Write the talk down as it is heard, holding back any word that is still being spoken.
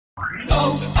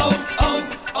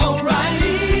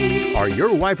O'Reilly. Are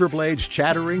your wiper blades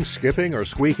chattering, skipping, or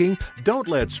squeaking? Don't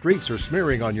let streaks or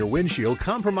smearing on your windshield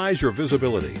compromise your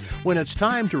visibility. When it's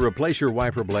time to replace your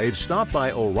wiper blades, stop by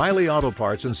O'Reilly Auto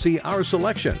Parts and see our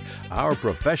selection. Our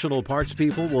professional parts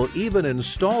people will even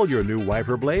install your new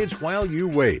wiper blades while you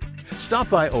wait. Stop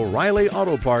by O'Reilly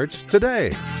Auto Parts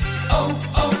today.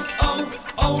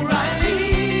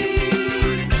 O'Reilly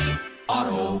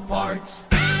Auto Parts.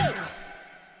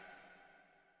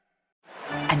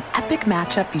 An epic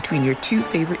matchup between your two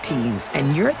favorite teams,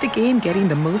 and you're at the game getting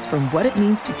the most from what it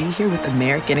means to be here with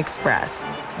American Express.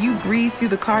 You breeze through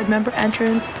the card member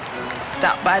entrance,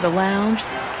 stop by the lounge.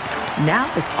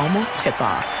 Now it's almost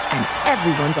tip-off, and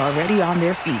everyone's already on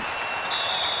their feet.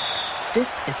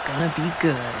 This is gonna be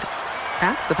good.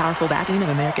 That's the powerful backing of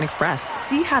American Express.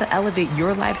 See how to elevate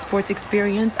your live sports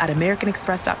experience at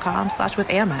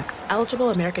americanexpress.com/withAmex.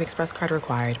 Eligible American Express card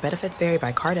required. Benefits vary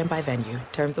by card and by venue.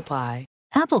 Terms apply.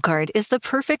 Apple Card is the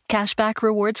perfect cashback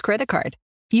rewards credit card.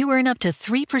 You earn up to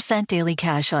 3% daily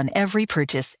cash on every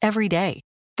purchase every day.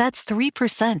 That's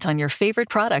 3% on your favorite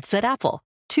products at Apple,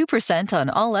 2% on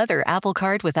all other Apple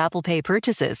Card with Apple Pay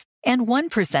purchases, and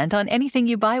 1% on anything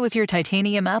you buy with your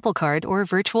titanium Apple Card or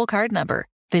virtual card number.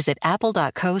 Visit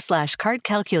apple.co/card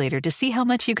calculator to see how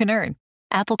much you can earn.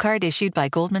 Apple Card issued by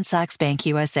Goldman Sachs Bank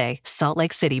USA, Salt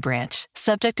Lake City branch.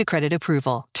 Subject to credit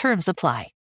approval. Terms apply.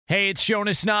 Hey, it's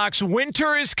Jonas Knox.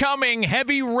 Winter is coming.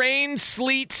 Heavy rain,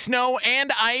 sleet, snow,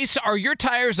 and ice. Are your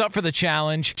tires up for the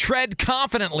challenge? Tread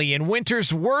confidently in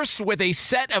winter's worst with a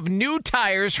set of new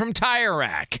tires from Tire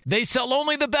Rack. They sell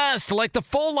only the best, like the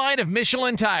full line of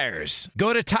Michelin tires.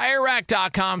 Go to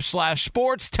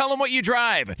TireRack.com/sports. Tell them what you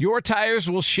drive. Your tires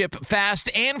will ship fast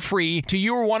and free to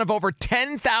you or one of over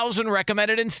 10,000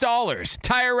 recommended installers.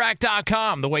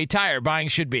 TireRack.com, the way tire buying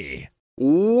should be.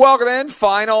 Welcome in.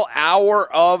 Final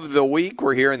hour of the week.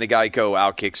 We're here in the Geico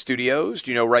Outkick Studios.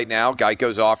 Do you know right now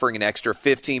Geico's offering an extra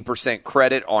 15%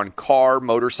 credit on car,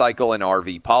 motorcycle, and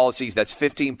RV policies? That's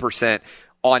 15%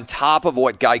 on top of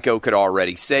what Geico could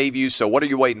already save you. So what are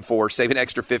you waiting for? Save an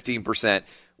extra 15%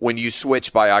 when you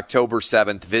switch by October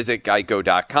 7th. Visit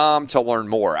geico.com to learn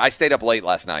more. I stayed up late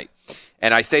last night.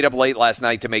 And I stayed up late last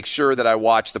night to make sure that I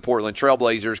watched the Portland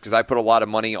Trailblazers because I put a lot of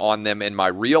money on them in my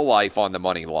real life on the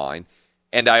money line.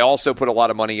 And I also put a lot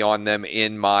of money on them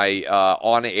in my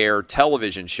on-air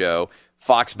television show,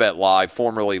 Fox Bet Live,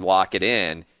 formerly Lock It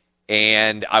In.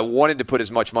 And I wanted to put as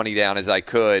much money down as I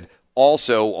could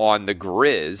also on the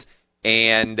Grizz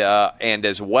and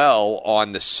as well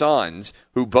on the Suns,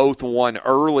 who both won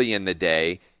early in the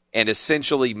day and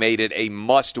essentially made it a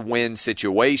must-win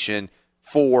situation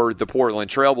for the Portland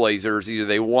Trailblazers. Either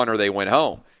they won or they went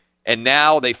home. And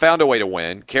now they found a way to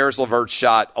win. Karis LeVert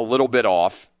shot a little bit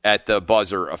off at the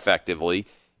buzzer effectively.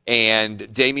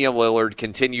 And Damian Lillard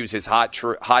continues his hot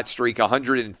streak,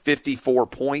 154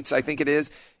 points, I think it is,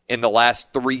 in the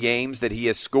last 3 games that he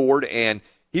has scored. And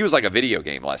he was like a video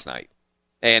game last night.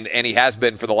 And he has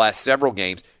been for the last several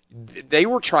games. They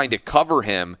were trying to cover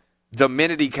him the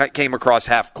minute he came across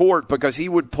half court because he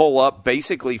would pull up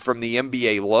basically from the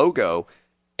NBA logo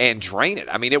and drain it.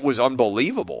 I mean, it was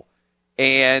unbelievable.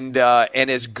 And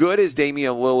as good as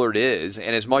Damian Lillard is,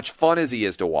 and as much fun as he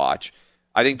is to watch,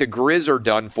 I think the Grizz are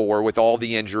done for with all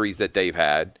the injuries that they've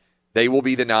had. They will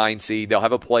be the 9 seed. They'll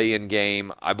have a play-in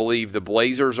game. I believe the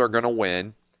Blazers are going to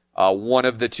win one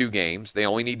of the 2 games. They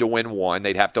only need to win one.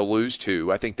 They'd have to lose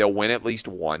 2. I think they'll win at least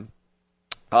 1.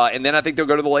 And then I think they'll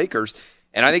go to the Lakers.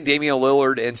 And I think Damian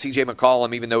Lillard and C.J.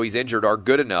 McCollum, even though he's injured, are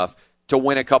good enough to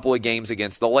win a couple of games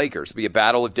against the Lakers. It'll be a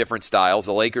battle of different styles.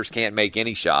 The Lakers can't make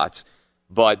any shots,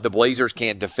 but the Blazers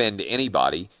can't defend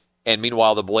anybody. And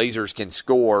meanwhile, the Blazers can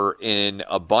score in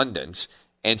abundance.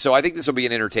 And so I think this will be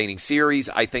an entertaining series.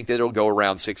 I think that it'll go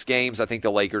around 6 games. I think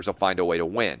the Lakers will find a way to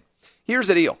win. Here's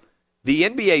the deal. The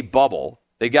NBA bubble,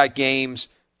 they got games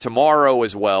tomorrow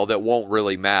as well that won't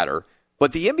really matter.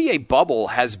 But the NBA bubble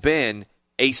has been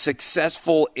a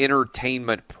successful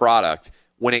entertainment product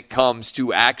when it comes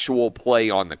to actual play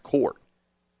on the court.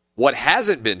 What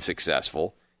hasn't been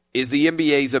successful is the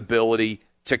NBA's ability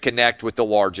to connect with the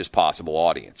largest possible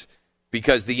audience,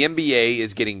 because the NBA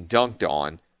is getting dunked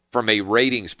on from a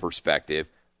ratings perspective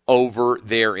over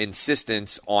their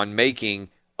insistence on making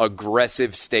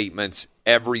aggressive statements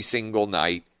every single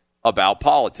night about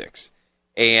politics.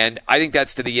 And I think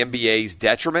that's to the NBA's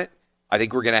detriment. I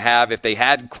think we're going to have, if they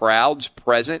had crowds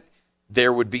present,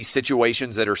 there would be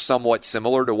situations that are somewhat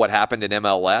similar to what happened in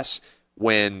MLS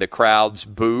when the crowds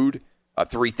booed.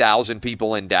 3,000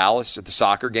 people in Dallas at the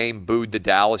soccer game booed the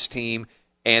Dallas team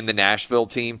and the Nashville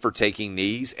team for taking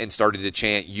knees and started to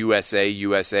chant USA,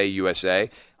 USA, USA.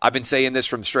 I've been saying this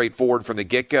from straightforward from the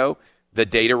get-go. The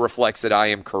data reflects that I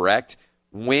am correct.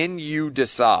 When you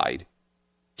decide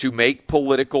to make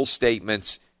political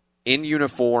statements in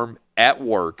uniform at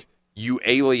work, you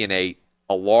alienate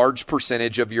a large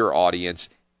percentage of your audience,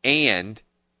 and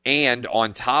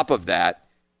on top of that,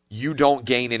 you don't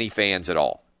gain any fans at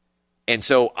all. And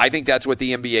so I think that's what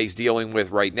the NBA is dealing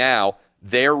with right now.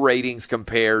 Their ratings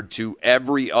compared to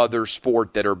every other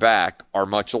sport that are back are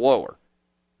much lower.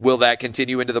 Will that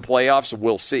continue into the playoffs?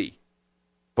 We'll see.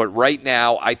 But right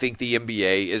now, I think the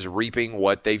NBA is reaping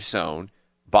what they've sown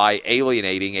by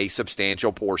alienating a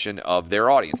substantial portion of their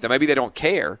audience. Now, maybe they don't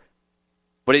care,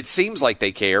 but it seems like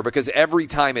they care because every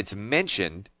time it's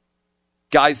mentioned,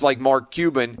 guys like Mark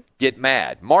Cuban get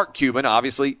mad. Mark Cuban,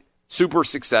 obviously super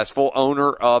successful,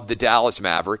 owner of the Dallas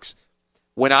Mavericks.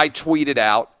 When I tweeted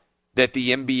out that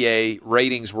the NBA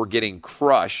ratings were getting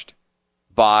crushed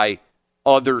by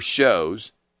other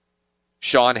shows,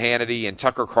 Sean Hannity and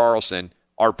Tucker Carlson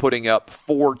are putting up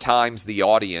 4 times the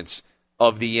audience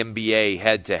of the NBA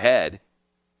head-to-head.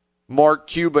 Mark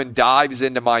Cuban dives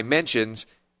into my mentions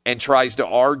and tries to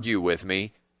argue with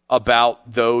me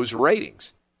about those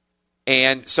ratings.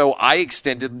 And so I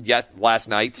extended, last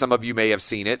night, some of you may have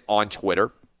seen it on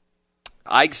Twitter,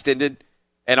 I extended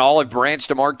an olive branch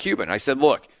to Mark Cuban. I said,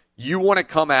 look, you want to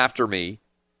come after me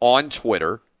on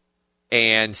Twitter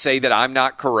and say that I'm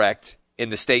not correct in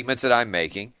the statements that I'm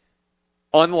making,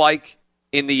 unlike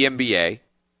in the NBA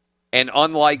and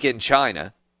unlike in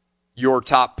China, your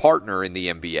top partner in the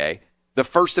NBA, the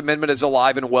First Amendment is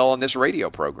alive and well in this radio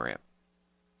program.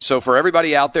 So for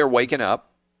everybody out there waking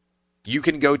up, you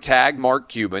can go tag Mark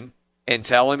Cuban and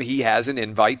tell him he has an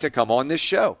invite to come on this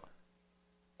show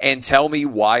and tell me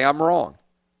why I'm wrong.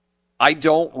 I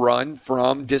don't run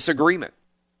from disagreement.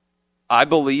 I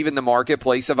believe in the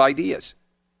marketplace of ideas.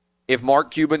 If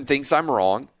Mark Cuban thinks I'm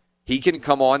wrong, he can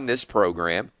come on this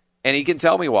program and he can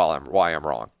tell me why I'm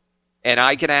wrong. And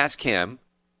I can ask him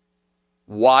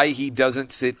why he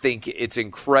doesn't think it's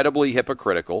incredibly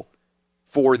hypocritical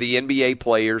for the NBA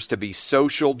players to be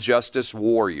social justice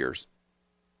warriors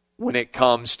when it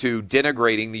comes to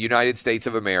denigrating the United States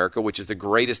of America, which is the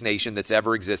greatest nation that's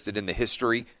ever existed in the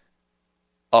history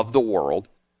of the world,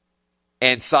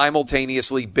 and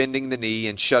simultaneously bending the knee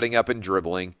and shutting up and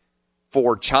dribbling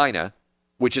for China,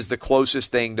 which is the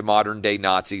closest thing to modern-day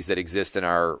Nazis that exist in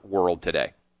our world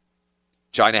today.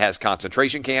 China has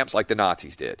concentration camps like the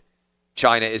Nazis did.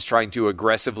 China is trying to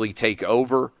aggressively take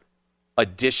over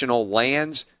additional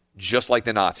lands just like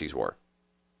the Nazis were.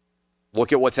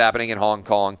 Look at what's happening in Hong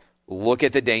Kong. Look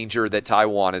at the danger that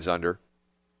Taiwan is under.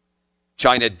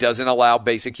 China doesn't allow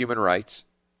basic human rights.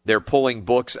 They're pulling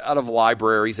books out of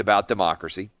libraries about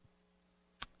democracy.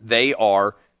 They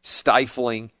are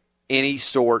stifling any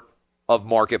sort of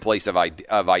marketplace of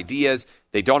ideas.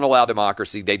 They don't allow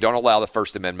democracy. They don't allow the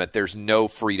First Amendment. There's no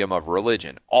freedom of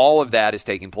religion. All of that is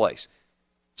taking place.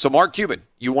 So Mark Cuban,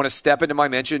 you want to step into my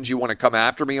mentions, you want to come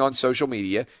after me on social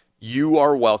media, you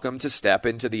are welcome to step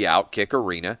into the Outkick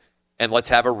arena and let's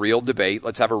have a real debate.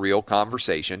 Let's have a real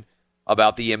conversation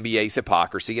about the NBA's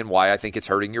hypocrisy and why I think it's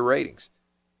hurting your ratings.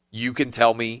 You can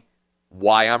tell me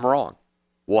why I'm wrong.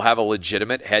 We'll have a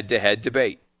legitimate head-to-head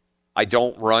debate. I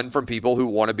don't run from people who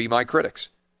want to be my critics.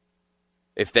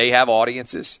 If they have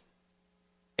audiences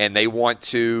and they want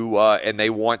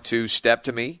to step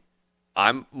to me,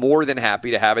 I'm more than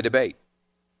happy to have a debate.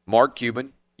 Mark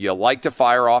Cuban, you like to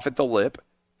fire off at the lip,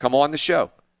 come on the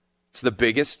show. It's the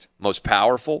biggest, most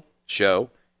powerful show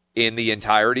in the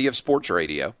entirety of sports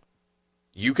radio.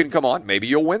 You can come on. Maybe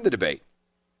you'll win the debate.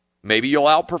 Maybe you'll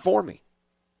outperform me.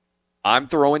 I'm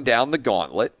throwing down the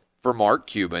gauntlet for Mark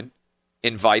Cuban,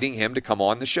 inviting him to come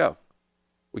on the show.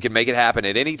 We can make it happen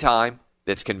at any time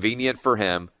that's convenient for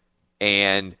him,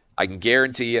 and I can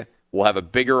guarantee you we'll have a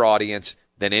bigger audience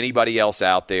than anybody else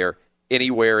out there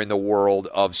anywhere in the world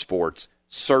of sports,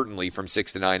 certainly from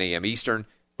 6 to 9 a.m. Eastern.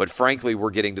 But frankly, we're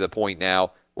getting to the point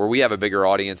now where we have a bigger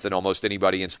audience than almost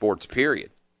anybody in sports,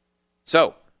 period.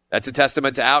 So that's a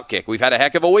testament to Outkick. We've had a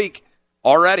heck of a week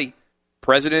already.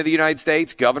 President of the United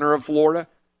States, Governor of Florida,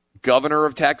 Governor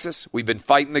of Texas. We've been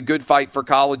fighting the good fight for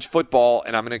college football,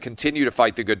 and I'm going to continue to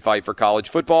fight the good fight for college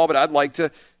football, but I'd like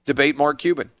to debate Mark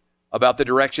Cuban about the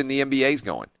direction the NBA is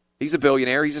going. He's a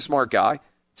billionaire. He's a smart guy.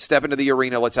 Step into the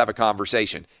arena. Let's have a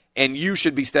conversation. And you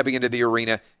should be stepping into the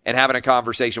arena and having a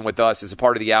conversation with us as a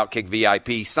part of the Outkick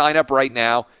VIP. Sign up right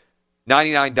now.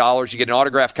 $99. You get an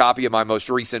autographed copy of my most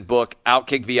recent book,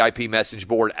 Outkick VIP message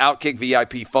board, Outkick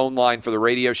VIP phone line for the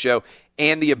radio show,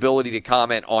 and the ability to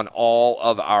comment on all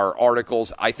of our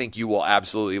articles. I think you will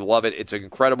absolutely love it. It's an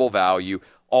incredible value.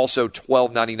 Also,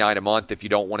 $12.99 a month if you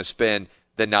don't want to spend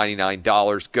the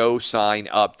 $99. Go sign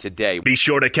up today. Be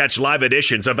sure to catch live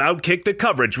editions of Outkick the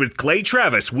Coverage with Clay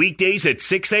Travis weekdays at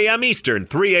 6 a.m. Eastern,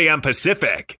 3 a.m.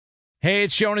 Pacific. Hey,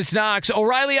 it's Jonas Knox.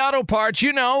 O'Reilly Auto Parts,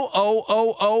 you know,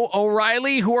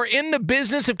 O'Reilly, who are in the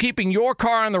business of keeping your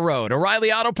car on the road.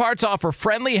 O'Reilly Auto Parts offer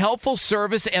friendly, helpful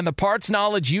service and the parts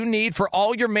knowledge you need for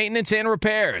all your maintenance and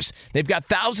repairs. They've got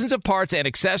thousands of parts and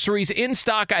accessories in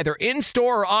stock, either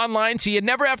in-store or online, so you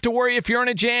never have to worry if you're in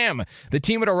a jam. The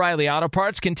team at O'Reilly Auto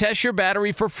Parts can test your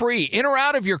battery for free, in or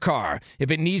out of your car. If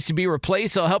it needs to be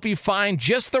replaced, they'll help you find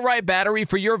just the right battery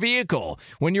for your vehicle.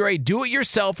 When you're a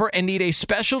do-it-yourselfer and need a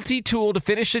specialty tool to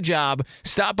finish the job,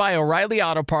 stop by O'Reilly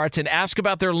Auto Parts and ask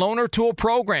about their loaner tool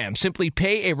program. Simply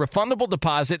pay a refundable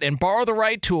deposit and borrow the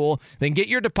right tool, then get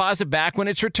your deposit back when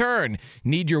it's returned.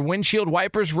 Need your windshield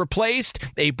wipers replaced,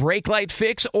 a brake light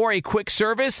fix, or a quick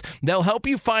service? They'll help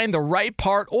you find the right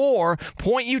part or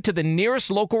point you to the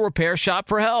nearest local repair shop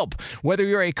for help. Whether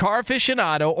you're a car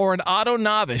aficionado or an auto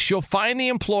novice, you'll find the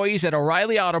employees at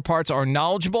O'Reilly Auto Parts are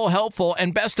knowledgeable, helpful,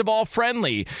 and best of all,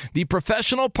 friendly. The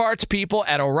professional parts people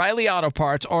at O'Reilly Auto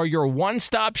Parts are your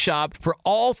one-stop shop for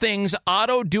all things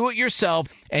auto do-it-yourself,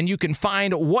 and you can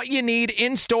find what you need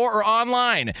in-store or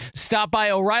online. Stop by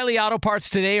O'Reilly Auto Parts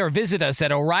today or visit us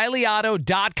at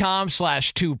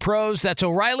O'ReillyAuto.com/2pros. That's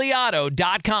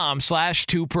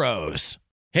O'ReillyAuto.com/2pros.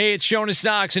 Hey, it's Jonas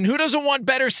Knox, and who doesn't want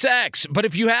better sex? But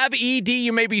if you have ED,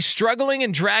 you may be struggling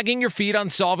and dragging your feet on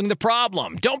solving the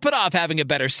problem. Don't put off having a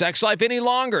better sex life any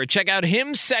longer. Check out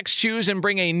Hims Sex Chews and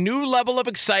bring a new level of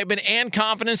excitement and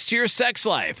confidence to your sex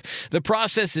life. The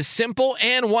process is simple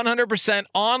and 100%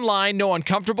 online, no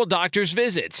uncomfortable doctor's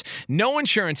visits. No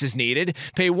insurance is needed.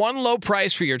 Pay one low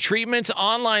price for your treatments,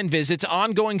 online visits,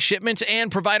 ongoing shipments,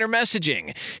 and provider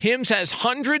messaging. Hims has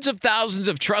hundreds of thousands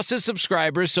of trusted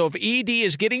subscribers, so if ED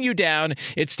is getting you down,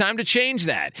 it's time to change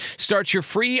that. Start your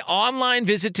free online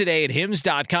visit today at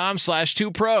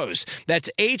hims.com/2pros. That's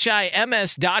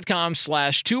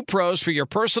HIMS.com/2pros for your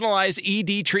personalized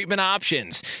ED treatment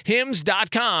options.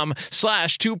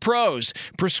 hims.com/2pros.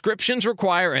 Prescriptions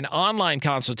require an online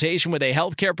consultation with a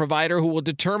healthcare provider who will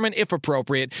determine if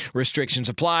appropriate. Restrictions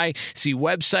apply. See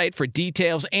website for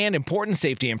details and important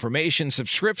safety information.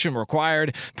 Subscription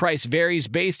required. Price varies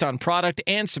based on product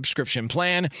and subscription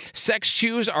plan. Sex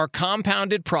Chews are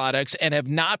compounded products and have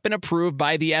not been approved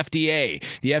by the FDA.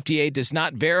 The FDA does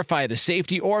not verify the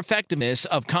safety or effectiveness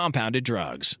of compounded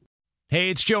drugs. Hey,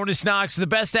 it's Jonas Knox. The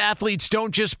best athletes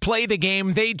don't just play the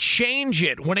game, they change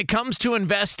it. When it comes to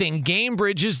investing,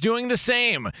 GameBridge is doing the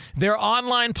same. Their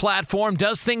online platform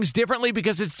does things differently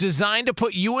because it's designed to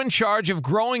put you in charge of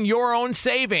growing your own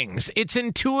savings. It's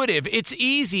intuitive, it's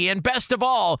easy, and best of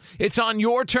all, it's on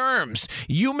your terms.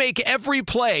 You make every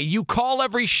play, you call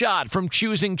every shot, from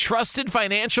choosing trusted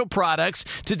financial products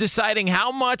to deciding how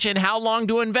much and how long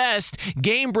to invest.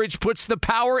 GameBridge puts the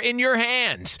power in your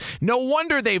hands. No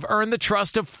wonder they've earned the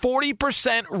trust of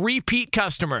 40% repeat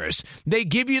customers. They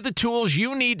give you the tools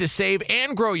you need to save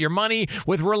and grow your money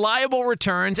with reliable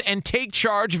returns and take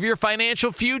charge of your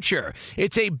financial future.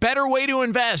 It's a better way to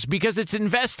invest because it's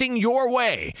investing your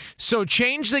way. So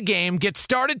change the game. Get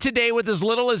started today with as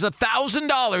little as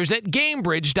 $1,000 at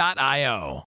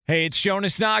GameBridge.io. Hey, it's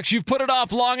Jonas Knox. You've put it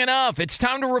off long enough. It's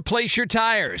time to replace your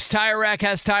tires. Tire Rack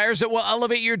has tires that will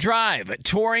elevate your drive.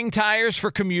 Touring tires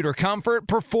for commuter comfort,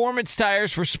 performance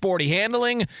tires for sporty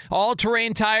handling,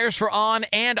 all-terrain tires for on-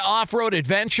 and off-road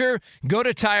adventure. Go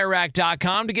to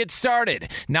TireRack.com to get started.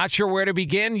 Not sure where to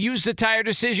begin? Use the Tire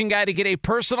Decision Guide to get a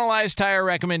personalized tire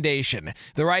recommendation.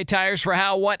 The right tires for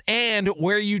how, what, and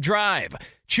where you drive.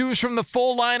 Choose from the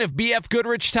full line of BF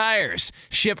Goodrich tires,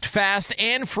 shipped fast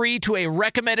and free to a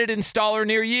recommended installer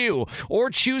near you, or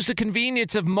choose the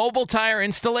convenience of mobile tire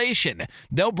installation.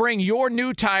 They'll bring your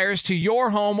new tires to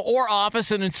your home or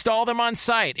office and install them on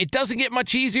site. It doesn't get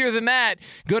much easier than that.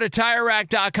 Go to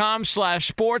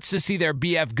TireRack.com/sports to see their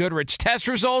BF Goodrich test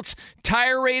results,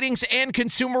 tire ratings, and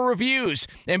consumer reviews.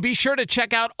 And be sure to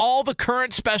check out all the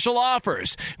current special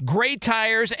offers. Great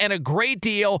tires and a great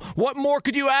deal. What more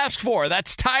could you ask for?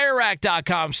 That's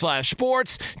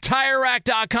TireRack.com/sports.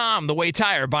 TireRack.com, the way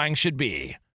tire buying should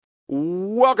be.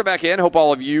 Welcome back in. Hope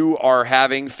all of you are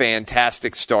having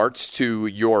fantastic starts to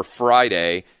your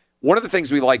Friday. One of the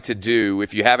things we like to do,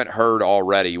 if you haven't heard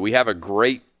already, we have a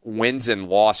great Wins and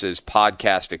Losses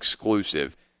podcast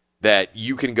exclusive that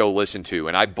you can go listen to.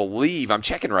 And I believe, I'm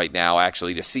checking right now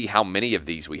actually to see how many of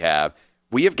these we have.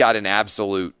 We have got an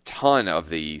absolute ton of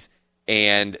these.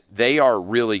 and they are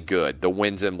really good, the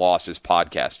Wins and Losses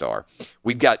podcast are.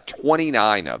 We've got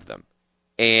 29 of them.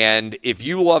 And if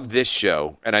you love this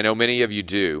show, and I know many of you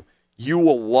do, you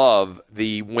will love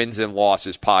the Wins and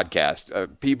Losses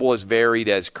podcast. People as varied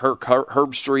as Kirk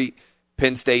Herbstreit,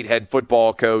 Penn State head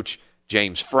football coach,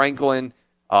 James Franklin.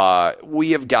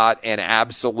 We have got an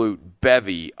absolute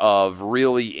bevy of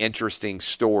really interesting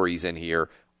stories in here.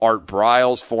 Art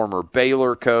Briles, former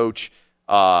Baylor coach.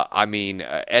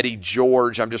 Eddie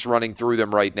George. I'm just running through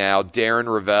them right now.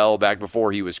 Darren Ravel, back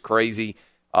before he was crazy.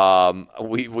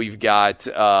 We've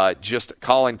got just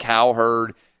Colin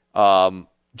Cowherd,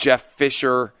 Jeff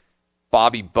Fisher,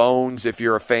 Bobby Bones, if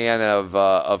you're a fan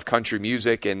of country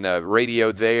music and the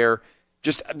radio there.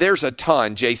 Just there's a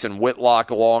ton. Jason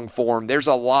Whitlock, long form. There's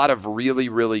a lot of really,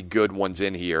 really good ones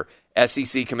in here.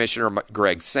 SEC Commissioner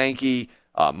Greg Sankey,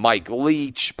 Mike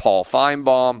Leach, Paul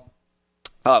Feinbaum.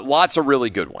 Lots of really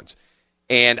good ones.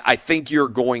 And I think you're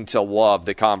going to love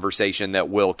the conversation that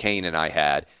Will Cain and I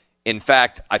had. In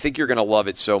fact, I think you're going to love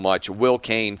it so much. Will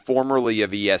Cain, formerly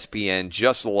of ESPN,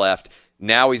 just left.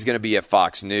 Now he's going to be at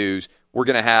Fox News. We're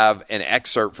going to have an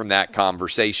excerpt from that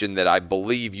conversation that I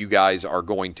believe you guys are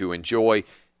going to enjoy.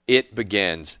 It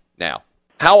begins now.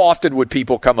 How often would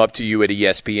people come up to you at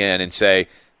ESPN and say,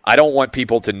 I don't want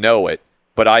people to know it,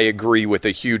 but I agree with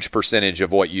a huge percentage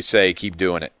of what you say. Keep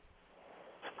doing it.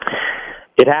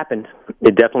 It happened.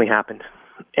 It definitely happened.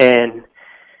 And,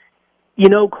 you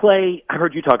know, Clay, I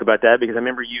heard you talk about that because I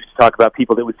remember you used to talk about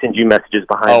people that would send you messages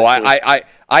behind the scenes.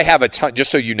 I have a ton,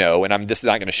 just so you know, and this is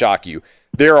not going to shock you.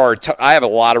 I have a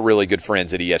lot of really good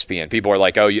friends at ESPN. People are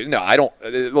like, I don't,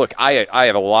 look, I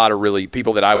have a lot of really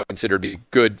people that I would consider to be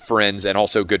good friends and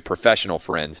also good professional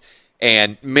friends.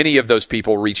 And many of those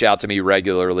people reach out to me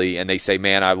regularly and they say,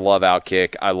 man, I love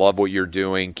Outkick. I love what you're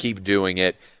doing. Keep doing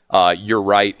it. You're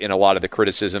right in a lot of the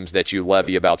criticisms that you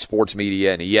levy about sports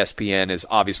media, and ESPN is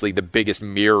obviously the biggest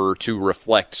mirror to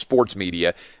reflect sports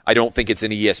media. I don't think it's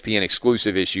an ESPN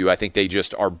exclusive issue. I think they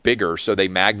just are bigger, so they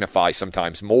magnify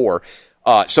sometimes more.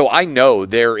 So I know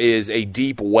there is a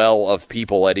deep well of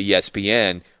people at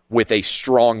ESPN with a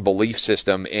strong belief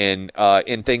system in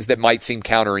things that might seem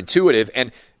counterintuitive.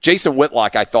 And Jason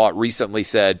Whitlock, I thought, recently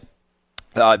said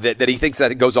that he thinks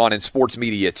that it goes on in sports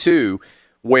media too,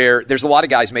 where there's a lot of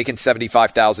guys making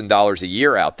 $75,000 a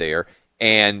year out there,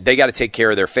 and they got to take care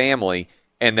of their family,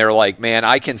 and they're like, man,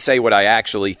 I can say what I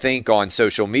actually think on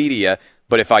social media,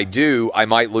 but if I do, I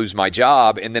might lose my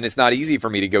job, and then it's not easy for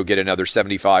me to go get another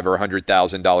 $75,000 or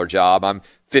 $100,000 job. I'm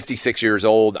 56 years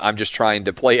old. I'm just trying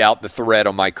to play out the thread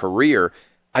on my career.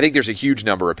 I think there's a huge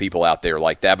number of people out there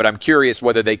like that, but I'm curious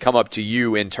whether they come up to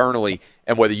you internally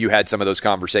and whether you had some of those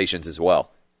conversations as well.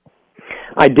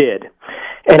 I did.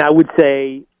 And I would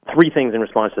say three things in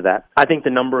response to that. I think the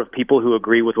number of people who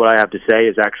agree with what I have to say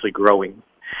is actually growing.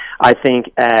 I think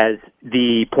as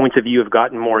the points of view have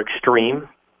gotten more extreme,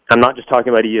 I'm not just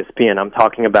talking about ESPN, I'm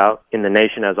talking about in the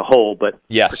nation as a whole, but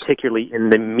yes, particularly in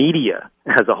the media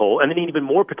as a whole, and then even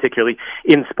more particularly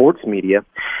in sports media,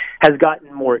 has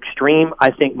gotten more extreme. I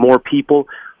think more people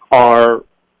are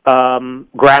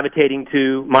gravitating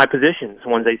to my positions,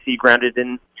 ones they see grounded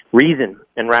in reason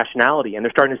and rationality, and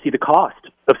they're starting to see the cost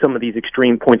of some of these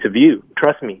extreme points of view.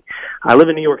 Trust me, I live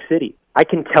in New York City. I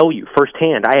can tell you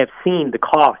firsthand, I have seen the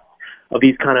cost of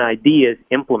these kind of ideas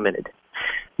implemented.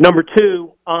 Number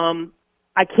two,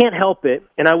 I can't help it,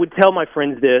 and I would tell my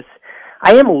friends this,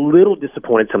 I am a little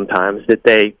disappointed sometimes that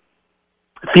they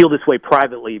feel this way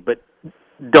privately, but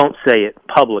don't say it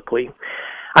publicly.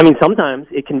 I mean, sometimes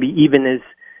it can be even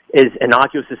as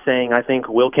innocuous as saying, I think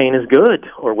Will Cain is good,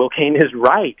 or Will Cain is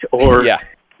right, or,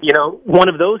 one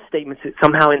of those statements that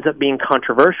somehow ends up being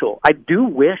controversial. I do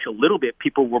wish a little bit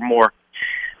people were more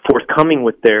forthcoming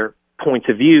with their points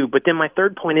of view, but then my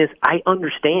third point is I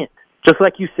understand. Just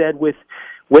like you said with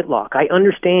Whitlock, I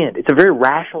understand. It's a very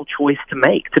rational choice to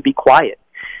make, to be quiet.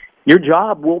 Your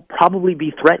job will probably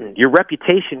be threatened. Your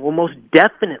reputation will most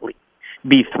definitely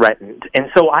be threatened. And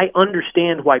so I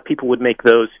understand why people would make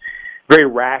those very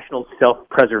rational,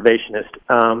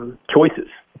 self-preservationist choices.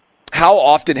 How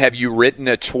often have you written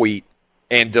a tweet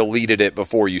and deleted it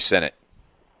before you sent it?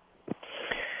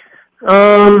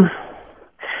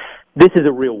 This is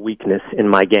a real weakness in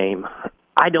my game.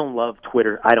 I don't love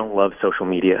Twitter. I don't love social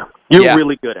media. You're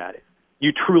really good at it.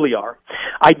 You truly are.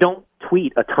 I don't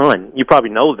tweet a ton. You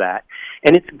probably know that.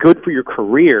 And it's good for your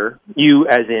career, you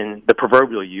as in the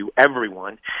proverbial you,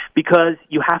 everyone, because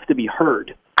you have to be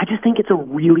heard. I just think it's a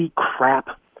really crap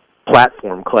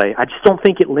platform, Clay. I just don't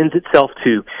think it lends itself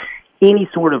to any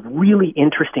sort of really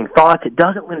interesting thoughts. It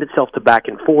doesn't lend itself to back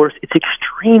and forth. It's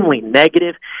extremely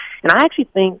negative. And I actually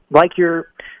think, like your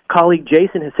colleague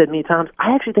Jason has said many times,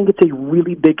 I actually think it's a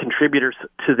really big contributor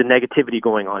to the negativity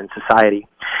going on in society.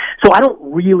 So I don't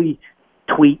really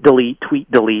tweet, delete.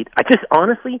 I just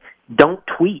honestly don't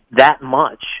tweet that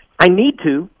much. I need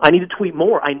to tweet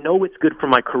more. I know it's good for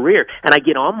my career, and I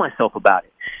get on myself about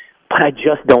it. But I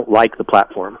just don't like the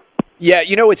platform. Yeah,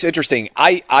 it's interesting.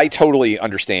 I totally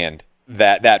understand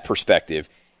that perspective.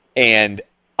 And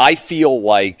I feel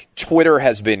like Twitter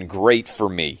has been great for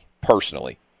me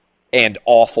personally and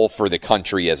awful for the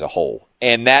country as a whole.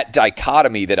 And that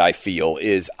dichotomy that I feel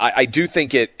is I do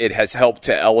think it has helped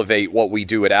to elevate what we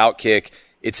do at Outkick.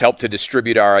 It's helped to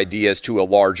distribute our ideas to a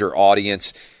larger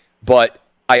audience. But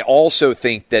I also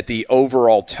think that the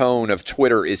overall tone of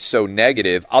Twitter is so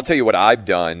negative. I'll tell you what I've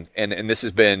done, and this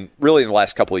has been really in the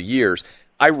last couple of years.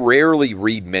 I rarely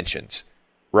read mentions,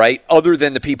 right? Other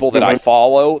than the people that I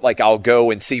follow, like I'll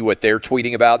go and see what they're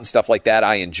tweeting about and stuff like that.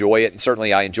 I enjoy it, and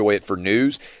certainly I enjoy it for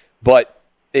news. But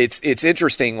it's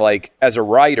interesting, like as a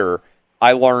writer,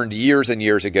 I learned years and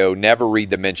years ago, never read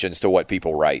the mentions to what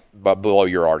people write below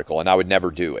your article, and I would never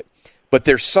do it. But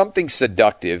there's something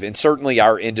seductive, and certainly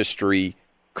our industry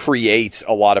creates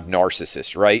a lot of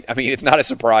narcissists, right? I mean, it's not a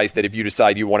surprise that if you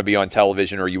decide you want to be on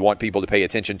television or you want people to pay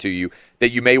attention to you, that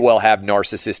you may well have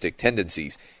narcissistic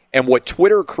tendencies. And what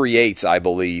Twitter creates, I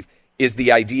believe, is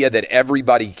the idea that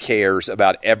everybody cares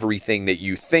about everything that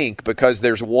you think because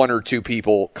there's one or two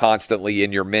people constantly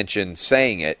in your mentions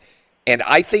saying it. And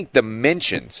I think the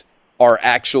mentions are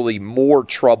actually more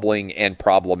troubling and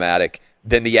problematic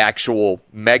than the actual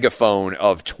megaphone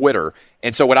of Twitter.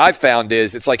 And so what I've found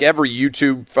is it's like every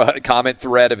YouTube comment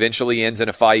thread eventually ends in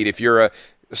a fight. If you're a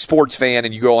sports fan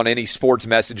and you go on any sports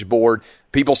message board,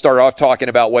 people start off talking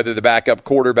about whether the backup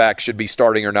quarterback should be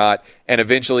starting or not, and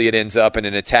eventually it ends up in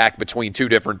an attack between two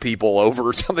different people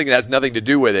over something that has nothing to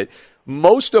do with it.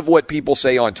 Most of what people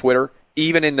say on Twitter,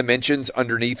 even in the mentions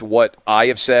underneath what I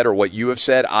have said or what you have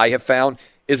said, I have found,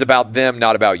 is about them,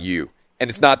 not about you. And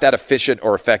it's not that efficient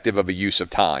or effective of a use of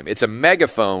time. It's a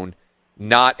megaphone,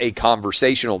 not a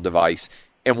conversational device.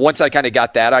 And once I kind of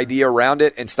got that idea around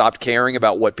it and stopped caring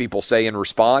about what people say in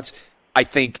response, I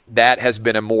think that has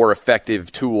been a more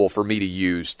effective tool for me to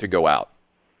use to go out.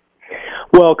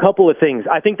 Well, a couple of things.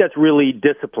 I think that's really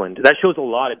disciplined. That shows a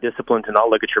lot of discipline to not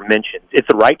look at your mentions. It's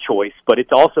the right choice, but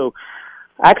it's also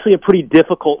actually a pretty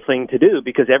difficult thing to do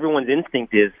because everyone's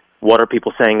instinct is, what are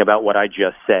people saying about what I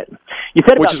just said? You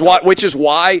said which is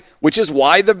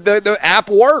why the app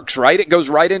works, right? It goes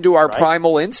right into our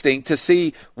primal instinct to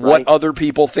see what other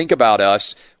people think about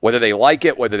us, whether they like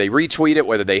it, whether they retweet it,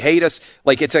 whether they hate us.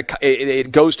 Like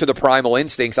it goes to the primal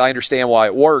instincts. I understand why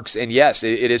it works, and yes,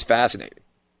 it is fascinating.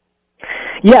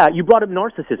 Yeah, you brought up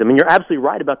narcissism, and you're absolutely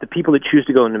right about the people that choose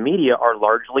to go into media are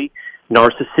largely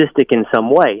narcissistic in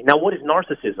some way. Now, what is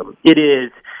narcissism? It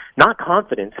is not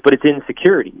confidence, but it's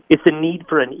insecurity. It's the need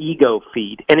for an ego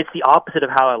feed, and it's the opposite of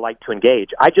how I like to engage.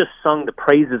 I just sung the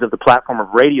praises of the platform of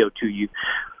radio to you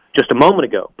just a moment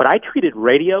ago, but I treated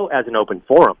radio as an open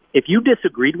forum. If you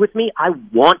disagreed with me, I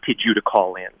wanted you to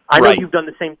call in. I know you've done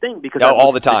the same thing because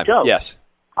all the time. Yes.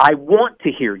 I want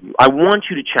to hear you. I want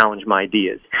you to challenge my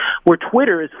ideas. Where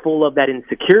Twitter is full of that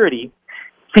insecurity,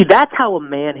 see, that's how a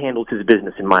man handles his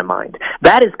business in my mind.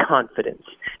 That is confidence.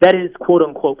 That is,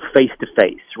 quote-unquote,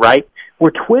 face-to-face, right?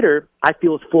 Where Twitter, I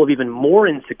feel, is full of even more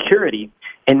insecurity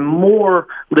and more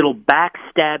little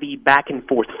backstabby,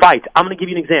 back-and-forth fights. I'm going to give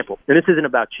you an example, and this isn't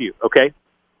about you, okay?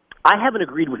 I haven't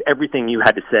agreed with everything you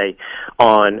had to say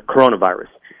on coronavirus.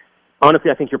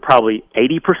 Honestly, I think you're probably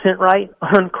 80% right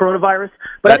on coronavirus.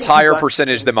 But that's higher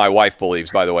percentage than my wife believes,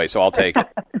 by the way, so I'll take it.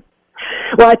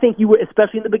 Well, I think you were,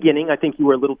 especially in the beginning, I think you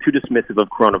were a little too dismissive of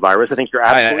coronavirus. I think you're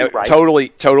absolutely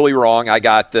right. Totally wrong.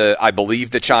 I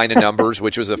believe the China numbers,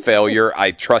 which was a failure.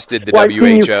 I trusted the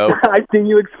WHO. I've seen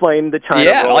you explain the China.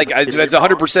 Yeah, it's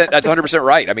 100%. That's 100%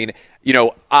 right. I mean,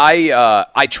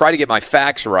 I try to get my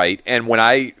facts right, and when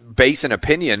I base an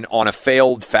opinion on a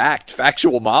failed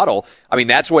factual model, I mean,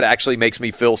 that's what actually makes me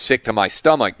feel sick to my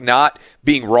stomach, not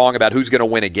being wrong about who's going to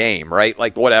win a game, right?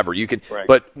 Like, whatever. You can,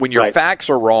 but when your facts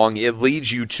are wrong, it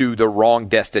leads you to the wrong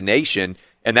destination,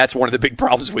 and that's one of the big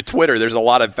problems with Twitter. There's a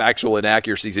lot of factual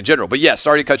inaccuracies in general. But yes,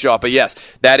 sorry to cut you off, but yes,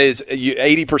 that is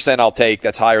 80% I'll take.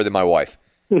 That's higher than my wife.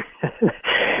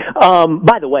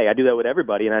 By the way, I do that with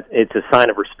everybody, and it's a sign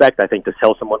of respect, I think, to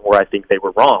tell someone where I think they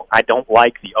were wrong. I don't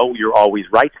like the, you're always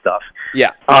right stuff.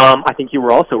 Yeah. I think you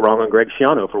were also wrong on Greg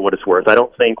Schiano, for what it's worth. I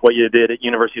don't think what you did at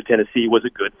University of Tennessee was a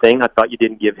good thing. I thought you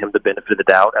didn't give him the benefit of the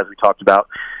doubt, as we talked about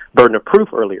burden of proof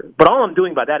earlier. But all I'm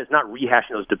doing by that is not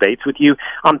rehashing those debates with you.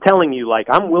 I'm telling you,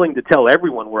 I'm willing to tell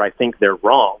everyone where I think they're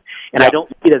wrong, and I don't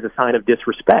see it as a sign of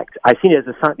disrespect. I see it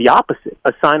as the opposite,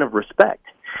 a sign of respect.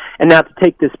 And now to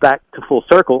take this back to full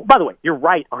circle, by the way, you're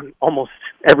right on almost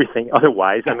everything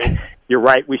otherwise. I mean, you're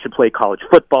right, we should play college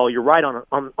football. You're right on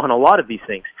a lot of these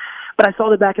things. But I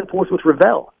saw the back and forth with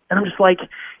Ravel, and I'm just like,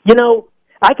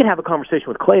 I could have a conversation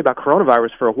with Clay about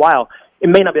coronavirus for a while. It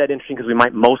may not be that interesting because we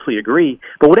might mostly agree,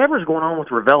 but whatever's going on with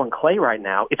Ravel and Clay right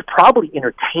now, it's probably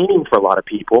entertaining for a lot of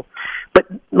people, but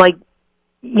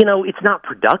it's not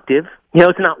productive.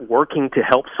 It's not working to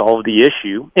help solve the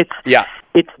issue.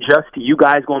 It's just you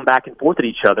guys going back and forth at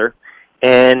each other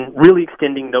and really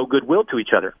extending no goodwill to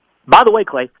each other. By the way,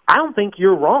 Clay, I don't think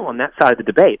you're wrong on that side of the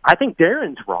debate. I think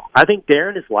Darren's wrong. I think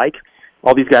Darren is like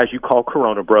all these guys you call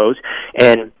Corona bros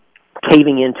and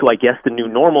caving into, I guess, the new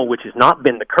normal, which has not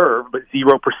been the curve, but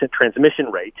 0%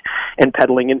 transmission rate and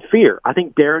peddling in fear. I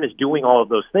think Darren is doing all of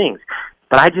those things.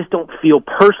 But I just don't feel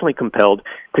personally compelled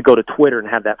to go to Twitter and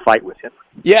have that fight with him.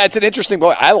 Yeah, it's an interesting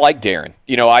point. I like Darren.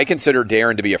 I consider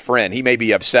Darren to be a friend. He may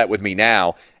be upset with me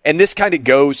now. And this kind of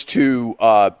goes to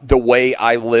the way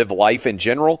I live life in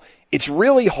general. It's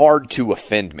really hard to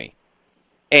offend me.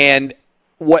 And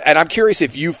I'm curious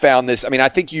if you found this. I mean, I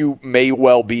think you may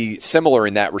well be similar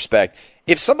in that respect.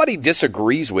 If somebody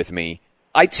disagrees with me,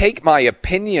 I take my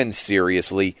opinion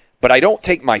seriously, but I don't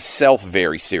take myself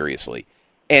very seriously.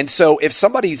 And so if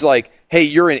somebody's like, hey,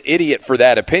 you're an idiot for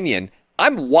that opinion,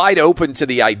 I'm wide open to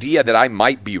the idea that I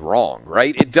might be wrong,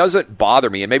 right? It doesn't bother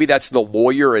me. And maybe that's the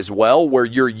lawyer as well, where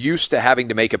you're used to having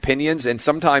to make opinions, and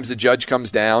sometimes the judge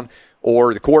comes down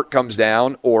or the court comes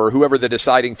down or whoever the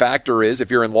deciding factor is.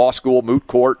 If you're in law school, moot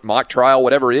court, mock trial,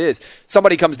 whatever it is,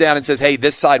 somebody comes down and says, hey,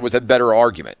 this side was a better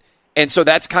argument. And so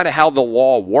that's kind of how the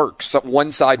law works.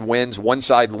 One side wins, one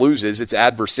side loses. It's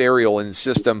adversarial in the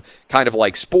system, kind of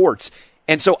like sports.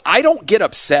 And so I don't get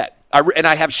upset. And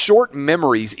I have short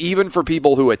memories, even for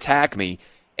people who attack me.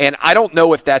 And I don't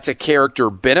know if that's a character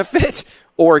benefit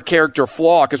or a character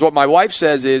flaw. Because what my wife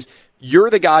says is, you're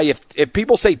the guy, if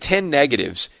people say 10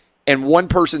 negatives and one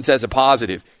person says a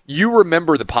positive, you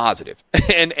remember the positive.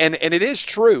 And it is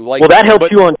true. Like, well, that helps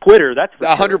you on Twitter. That's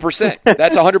 100%.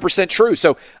 That's 100% true.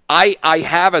 So I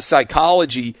have a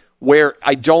psychology where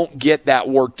I don't get that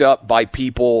worked up by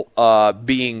people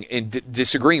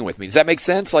disagreeing with me. Does that make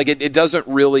sense? Like, it doesn't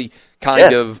really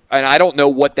kind of, and I don't know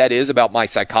what that is about my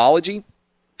psychology.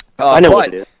 I know what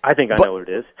it is. I think I know what it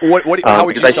is. How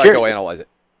would you psychoanalyze it?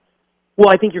 Well,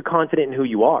 I think you're confident in who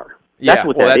you are. That's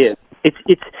what that is.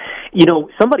 It's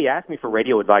somebody asked me for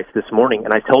radio advice this morning,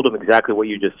 and I told them exactly what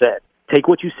you just said. Take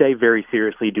what you say very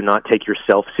seriously. Do not take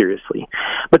yourself seriously.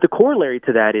 But the corollary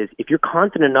to that is, if you're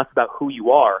confident enough about who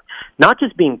you are, not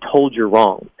just being told you're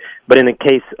wrong, but in the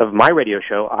case of my radio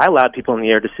show, I allowed people on the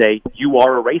air to say, you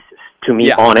are a racist to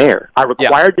me on air. I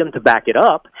required them to back it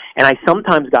up, and I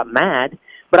sometimes got mad,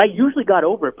 but I usually got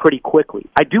over it pretty quickly.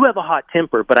 I do have a hot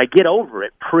temper, but I get over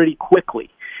it pretty quickly.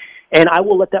 And I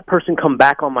will let that person come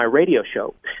back on my radio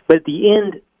show. But at the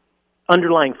end,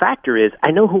 underlying factor is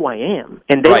I know who I am,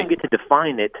 and they don't get to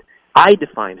define it. I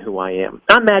define who I am.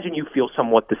 I imagine you feel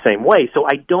somewhat the same way, so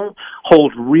I don't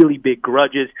hold really big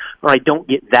grudges, or I don't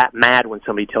get that mad when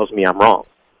somebody tells me I'm wrong.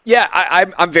 Yeah,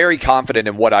 I'm very confident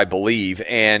in what I believe,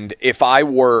 and if I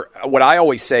were, what I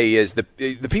always say is the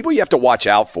people you have to watch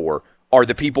out for are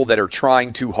the people that are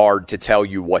trying too hard to tell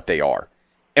you what they are.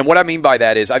 And what I mean by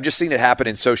that is I've just seen it happen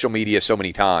in social media so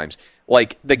many times.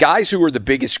 Like, the guys who are the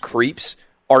biggest creeps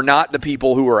are not the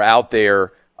people who are out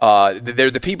there.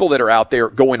 They're the people that are out there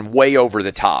going way over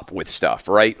the top with stuff,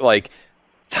 right? Like,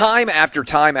 time after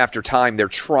time after time, they're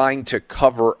trying to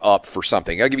cover up for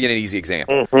something. I'll give you an easy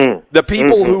example. The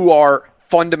people who are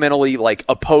fundamentally, like,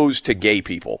 opposed to gay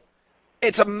people.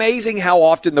 It's amazing how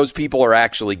often those people are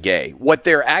actually gay. What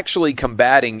they're actually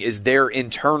combating is their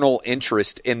internal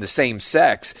interest in the same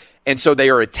sex, and so they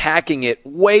are attacking it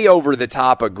way over the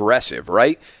top aggressive,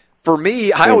 right? For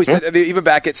me, I always said, even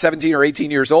back at 17 or 18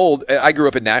 years old, I grew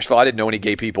up in Nashville. I didn't know any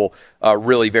gay people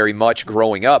really very much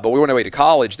growing up, but we went away to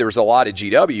college. There was a lot at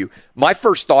GW. My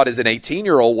first thought as an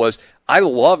 18-year-old was, I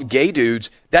love gay dudes.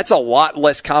 That's a lot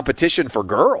less competition for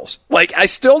girls. Like, I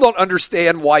still don't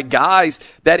understand why guys,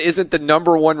 that isn't the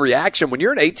number one reaction. When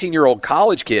you're an 18-year-old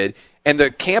college kid and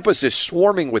the campus is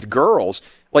swarming with girls,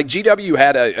 like GW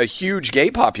had a huge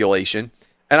gay population,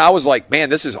 and I was like, man,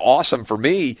 this is awesome for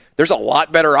me. There's a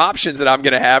lot better options that I'm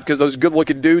going to have because those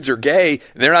good-looking dudes are gay,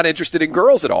 and they're not interested in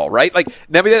girls at all, right? Like,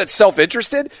 maybe that's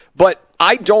self-interested, but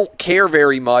I don't care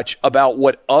very much about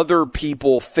what other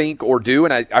people think or do.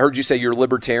 And I heard you say you're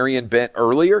libertarian bent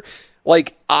earlier.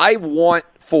 Like, I want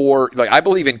I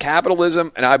believe in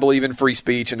capitalism and I believe in free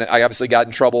speech, and I obviously got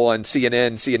in trouble on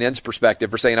CNN's perspective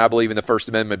for saying I believe in the First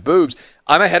Amendment boobs.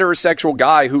 I'm a heterosexual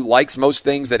guy who likes most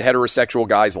things that heterosexual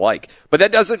guys like. But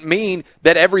that doesn't mean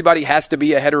that everybody has to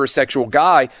be a heterosexual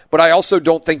guy, but I also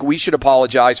don't think we should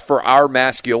apologize for our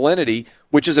masculinity,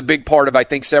 which is a big part of, I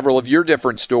think, several of your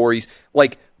different stories.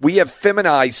 Like, we have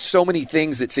feminized so many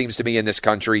things, it seems to me, in this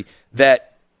country that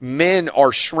men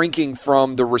are shrinking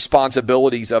from the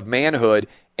responsibilities of manhood.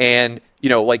 And,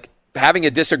 like having a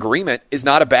disagreement is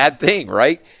not a bad thing,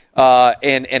 right?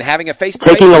 And having a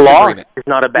face-to-face disagreement is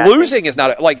not a bad thing. Losing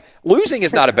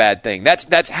is not a bad thing.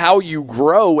 That's how you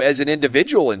grow as an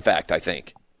individual, in fact, I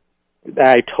think.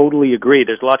 I totally agree.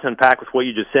 There's a lot to unpack with what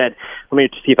you just said. Let me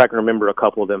see if I can remember a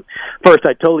couple of them. First,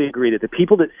 I totally agree that the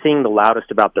people that sing the loudest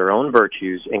about their own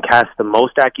virtues and cast the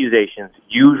most accusations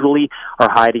usually are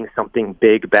hiding something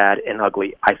big, bad, and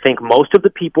ugly. I think most of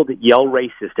the people that yell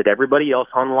racist at everybody else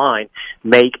online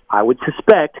make, I would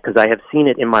suspect, because I have seen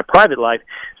it in my private life,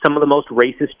 some of the most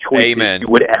racist choices you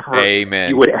would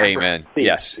ever see.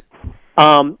 Yes.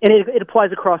 And it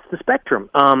applies across the spectrum,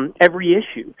 every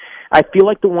issue. I feel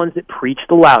like the ones that preach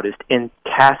the loudest and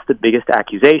cast the biggest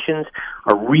accusations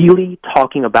are really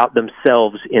talking about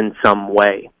themselves in some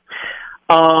way.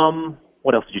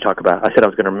 What else did you talk about? I said I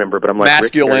was going to remember, but I'm like...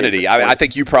 Masculinity. I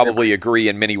think you probably agree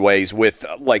in many ways with,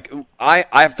 I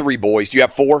have 3 boys. Do you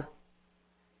have 4?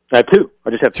 I have 2. I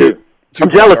just have 2. I'm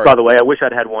jealous, by the way. I wish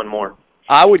I'd had one more.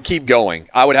 I would keep going.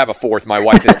 I would have a 4th. My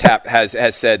wife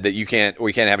has said that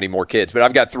we can't have any more kids, but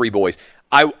I've got 3 boys.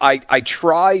 I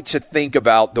try to think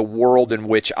about the world in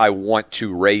which I want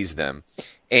to raise them.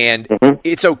 And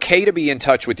it's okay to be in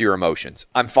touch with your emotions.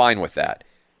 I'm fine with that.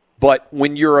 But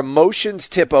when your emotions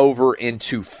tip over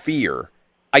into fear,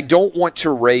 I don't want to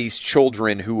raise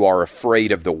children who are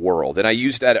afraid of the world. And I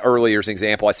used that earlier as an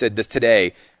example. I said this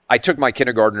today. I took my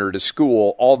kindergartner to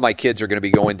school. All of my kids are going to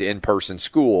be going to in-person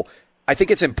school. I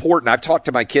think it's important. I've talked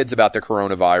to my kids about the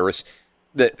coronavirus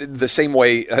the same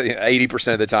way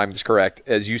 80% of the time is correct,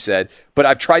 as you said. But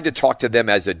I've tried to talk to them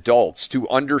as adults to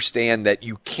understand that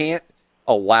you can't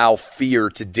allow fear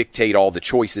to dictate all the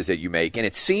choices that you make. And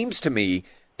it seems to me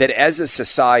that as a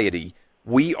society,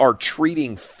 we are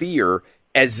treating fear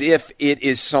as if it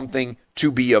is something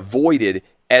to be avoided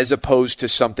as opposed to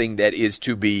something that is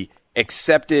to be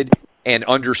accepted and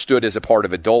understood as a part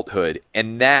of adulthood.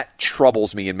 And that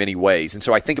troubles me in many ways. And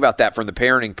so I think about that from the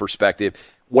parenting perspective.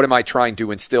 What am I trying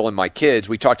to instill in my kids?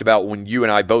 We talked about when you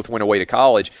and I both went away to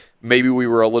college, maybe we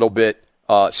were a little bit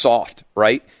soft,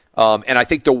 right? And I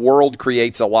think the world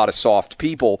creates a lot of soft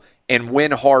people. And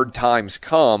when hard times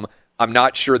come, I'm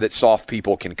not sure that soft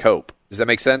people can cope. Does that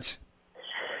make sense?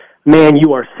 Man,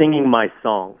 you are singing my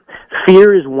song.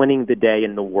 Fear is winning the day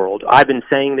in the world. I've been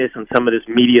saying this on some of this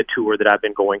media tour that I've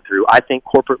been going through. I think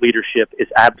corporate leadership is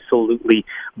absolutely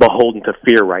beholden to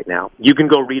fear right now. You can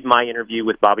go read my interview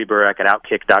with Bobby Burek at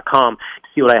Outkick.com to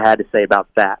see what I had to say about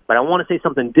that. But I want to say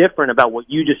something different about what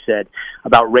you just said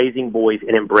about raising boys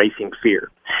and embracing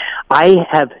fear. I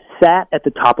have sat at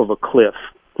the top of a cliff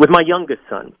with my youngest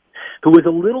son, who is a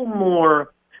little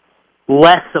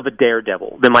less of a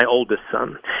daredevil than my oldest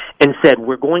son, and said,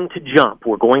 we're going to jump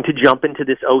into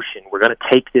this ocean, we're going to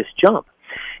take this jump.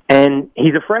 And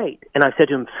he's afraid. And I said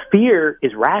to him, fear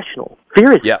is rational. Fear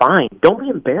is fine. Don't be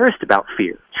embarrassed about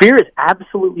fear. Fear is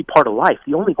absolutely part of life.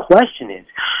 The only question is,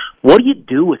 what do you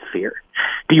do with fear?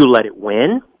 Do you let it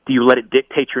win? Do you let it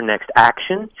dictate your next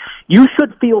action? You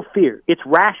should feel fear. It's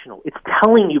rational. It's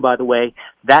telling you, by the way,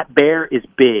 that bear is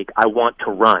big. I want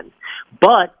to run.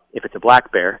 But if it's a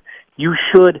black bear, you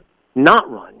should not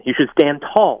run. You should stand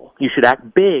tall. You should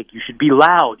act big. You should be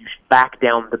loud. You should back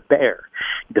down the bear.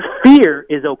 The fear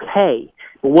is okay,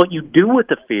 but what you do with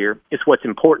the fear is what's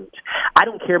important. I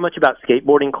don't care much about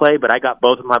skateboarding, Clay, but I got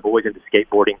both of my boys into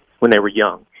skateboarding when they were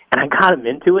young, and I got them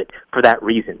into it for that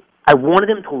reason. I wanted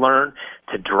them to learn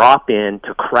to drop in,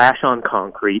 to crash on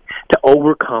concrete, to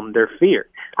overcome their fear.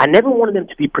 I never wanted them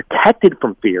to be protected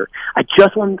from fear. I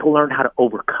just wanted them to learn how to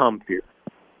overcome fear.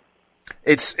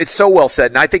 It's so well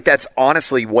said, and I think that's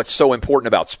honestly what's so important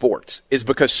about sports, is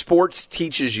because sports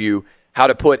teaches you how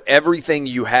to put everything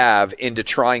you have into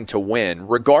trying to win,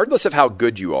 regardless of how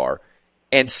good you are,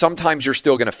 and sometimes you're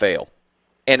still going to fail.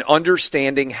 And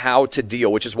understanding how to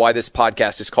deal, which is why this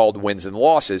podcast is called Wins and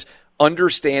Losses,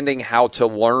 understanding how to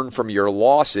learn from your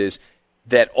losses,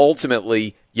 that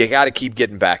ultimately you got to keep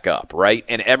getting back up, right?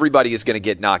 And everybody is going to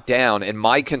get knocked down, and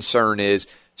my concern is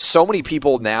so many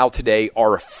people now today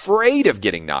are afraid of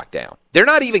getting knocked down. They're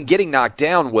not even getting knocked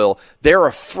down, Will. They're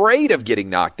afraid of getting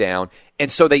knocked down,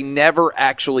 and so they never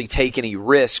actually take any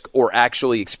risk or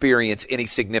actually experience any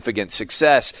significant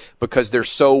success because they're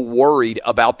so worried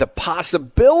about the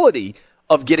possibility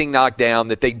of getting knocked down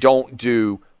that they don't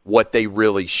do what they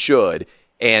really should.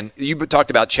 And you talked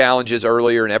about challenges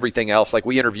earlier and everything else. Like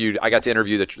I got to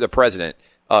interview the president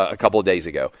a couple of days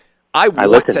ago. I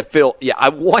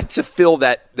want to feel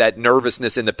that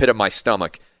nervousness in the pit of my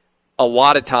stomach a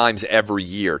lot of times every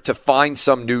year to find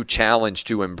some new challenge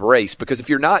to embrace, because if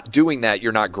you're not doing that,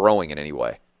 you're not growing in any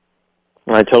way.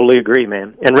 I totally agree,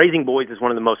 man. And raising boys is one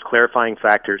of the most clarifying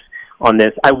factors on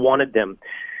this. I wanted them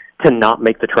to not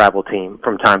make the travel team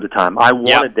from time to time. I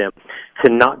wanted them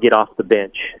to not get off the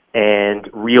bench and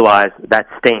realize that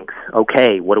stinks.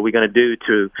 Okay, what are we going to do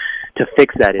to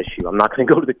fix that issue? I'm not going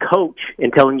to go to the coach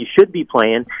and tell him you should be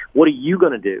playing. What are you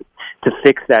going to do to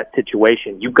fix that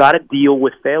situation? You've got to deal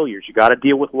with failures. You got to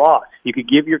deal with loss. You could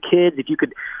give your kids, if you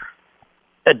could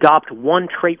adopt one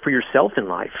trait for yourself in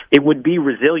life, it would be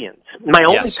resilience. My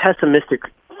only pessimistic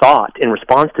thought in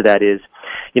response to that is,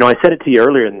 I said it to you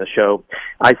earlier in the show.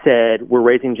 I said we're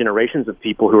raising generations of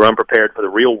people who are unprepared for the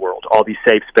real world, all these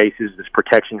safe spaces, this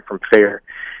protection from fear.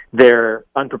 They're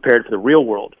unprepared for the real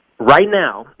world. Right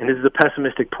now, and this is a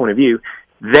pessimistic point of view,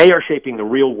 they are shaping the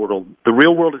real world. The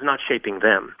real world is not shaping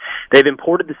them. They've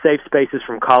imported the safe spaces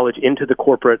from college into the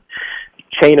corporate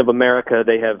chain of America.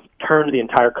 They have turned the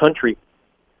entire country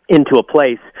into a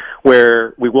place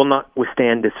where we will not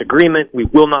withstand disagreement, we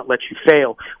will not let you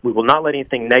fail, we will not let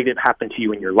anything negative happen to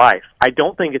you in your life. I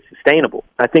don't think it's sustainable.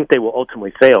 I think they will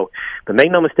ultimately fail. But make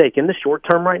no mistake, in the short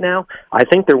term right now, I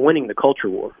think they're winning the culture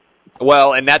war.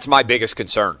 Well, and that's my biggest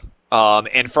concern.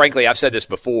 And frankly, I've said this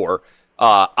before,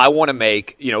 I want to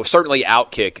make, certainly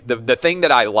Outkick, the thing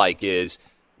that I like is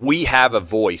we have a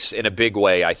voice in a big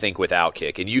way, I think, with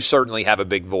Outkick, and you certainly have a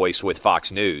big voice with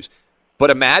Fox News. But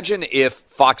imagine if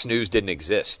Fox News didn't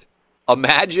exist.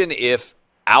 Imagine if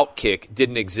Outkick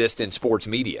didn't exist in sports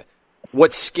media.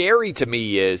 What's scary to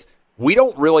me is we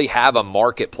don't really have a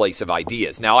marketplace of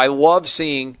ideas. Now, I love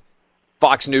seeing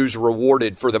Fox News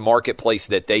rewarded for the marketplace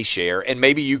that they share, and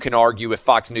maybe you can argue if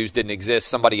Fox News didn't exist,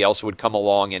 somebody else would come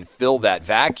along and fill that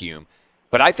vacuum.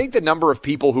 But I think the number of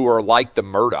people who are like the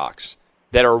Murdochs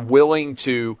that are willing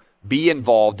to be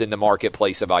involved in the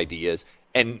marketplace of ideas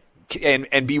and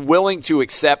be willing to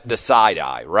accept the side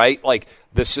eye, right? Like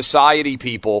the society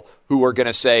people who are going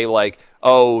to say like,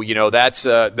 oh, that's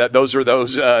those are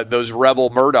those rebel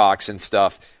Murdochs and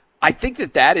stuff. I think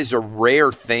that is a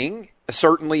rare thing,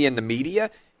 certainly in the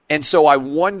media. And so I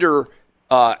wonder,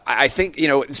 I think,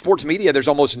 in sports media, there's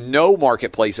almost no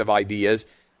marketplace of ideas.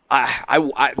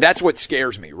 I that's what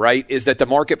scares me, right, is that the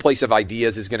marketplace of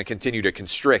ideas is going to continue to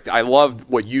constrict. I love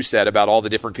what you said about all the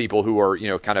different people who are,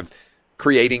 kind of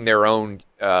creating their own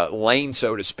lane,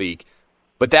 so to speak.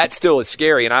 But that still is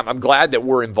scary, and I'm glad that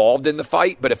we're involved in the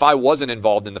fight. But if I wasn't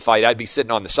involved in the fight, I'd be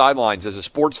sitting on the sidelines as a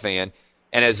sports fan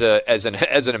and as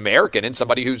an American and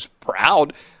somebody who's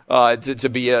proud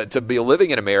to be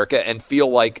living in America and feel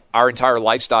like our entire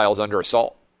lifestyle is under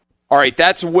assault. All right,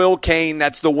 that's Will Cain.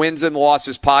 That's the Wins and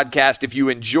Losses podcast. If you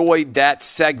enjoyed that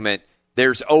segment,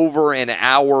 there's over an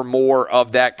hour more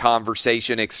of that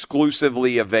conversation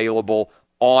exclusively available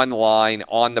online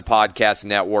on the podcast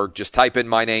network. Just type in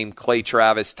my name, Clay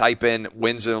Travis, type in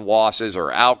Wins and Losses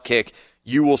or Outkick.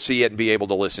 You will see it and be able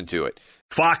to listen to it.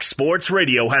 Fox Sports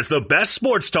Radio has the best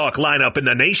sports talk lineup in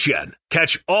the nation.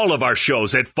 Catch all of our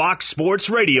shows at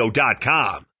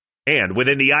foxsportsradio.com. And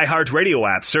within the iHeartRadio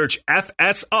app, search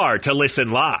FSR to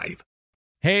listen live.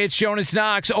 Hey, it's Jonas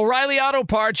Knox. O'Reilly Auto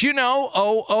Parts,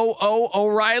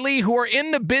 O'Reilly, who are in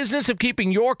the business of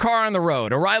keeping your car on the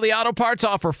road. O'Reilly Auto Parts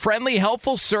offer friendly,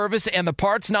 helpful service and the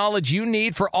parts knowledge you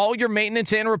need for all your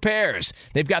maintenance and repairs.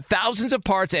 They've got thousands of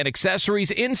parts and accessories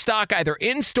in stock, either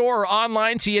in-store or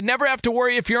online, so you never have to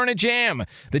worry if you're in a jam.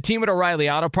 The team at O'Reilly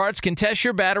Auto Parts can test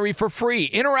your battery for free,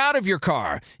 in or out of your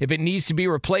car. If it needs to be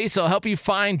replaced, they'll help you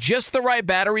find just the right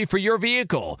battery for your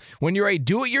vehicle. When you're a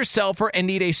do-it-yourselfer and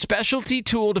need a specialty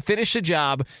tool to finish the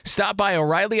job, stop by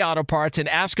O'Reilly Auto Parts and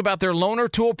ask about their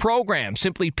loaner tool program.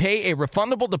 Simply pay a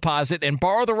refundable deposit and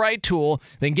borrow the right tool,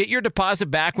 then get your deposit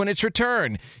back when it's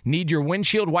returned. Need your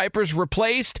windshield wipers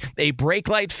replaced, a brake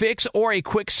light fix, or a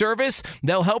quick service?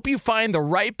 They'll help you find the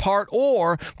right part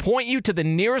or point you to the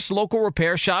nearest local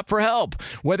repair shop for help.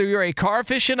 Whether you're a car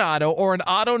aficionado or an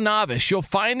auto novice, you'll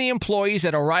find the employees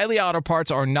at O'Reilly Auto Parts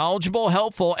are knowledgeable,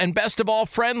 helpful, and best of all,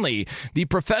 friendly. The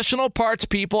professional parts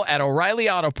people at O'Reilly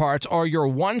O'Reilly Auto Parts are your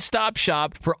one-stop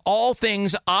shop for all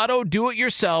things auto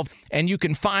do-it-yourself, and you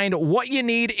can find what you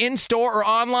need in-store or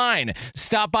online.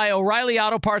 Stop by O'Reilly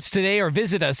Auto Parts today or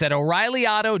visit us at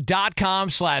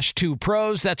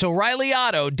O'ReillyAuto.com/2pros. That's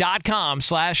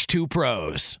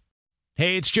O'ReillyAuto.com/2pros.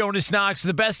 Hey, it's Jonas Knox.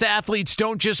 The best athletes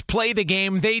don't just play the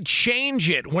game, they change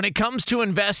it. When it comes to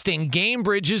investing,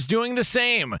 GameBridge is doing the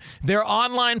same. Their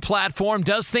online platform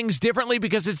does things differently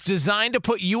because it's designed to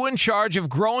put you in charge of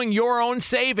growing your own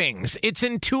savings. It's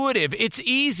intuitive, it's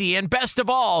easy, and best of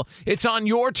all, it's on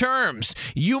your terms.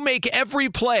 You make every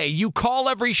play, you call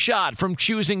every shot, from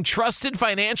choosing trusted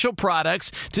financial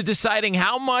products to deciding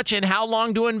how much and how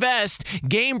long to invest.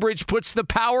 GameBridge puts the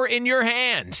power in your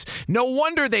hands. No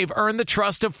wonder they've earned the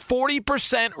trust of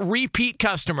 40% repeat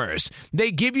customers.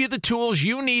 They give you the tools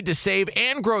you need to save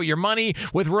and grow your money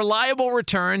with reliable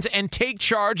returns and take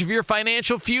charge of your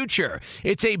financial future.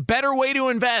 It's a better way to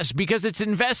invest because it's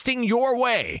investing your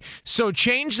way. So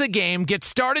change the game. Get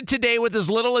started today with as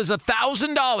little as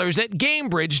 $1,000 at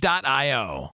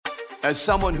GameBridge.io. As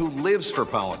someone who lives for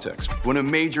politics, when a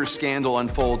major scandal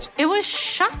unfolds, it was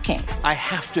shocking. I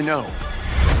have to know,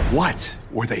 what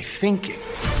were they thinking?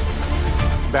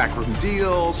 Backroom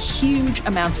deals, huge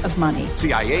amounts of money,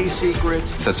 CIA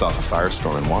secrets, sets off a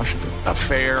firestorm in Washington,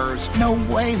 affairs. No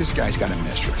way this guy's got a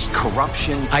mistress.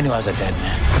 Corruption. I knew I was a dead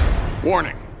man.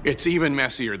 Warning, it's even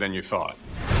messier than you thought.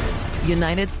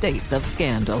 United States of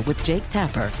Scandal with Jake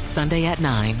Tapper, Sunday at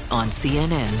 9 on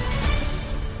CNN.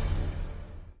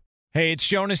 Hey, it's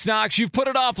Jonas Knox. You've put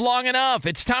it off long enough.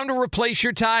 It's time to replace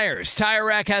your tires. Tire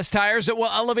Rack has tires that will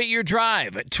elevate your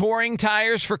drive. Touring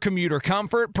tires for commuter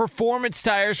comfort, performance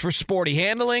tires for sporty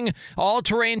handling,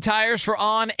 all-terrain tires for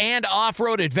on- and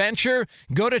off-road adventure.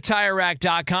 Go to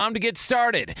TireRack.com to get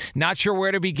started. Not sure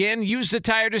where to begin? Use the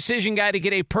Tire Decision Guide to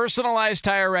get a personalized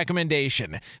tire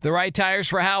recommendation. The right tires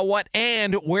for how, what,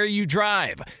 and where you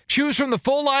drive. Choose from the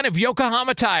full line of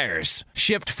Yokohama tires.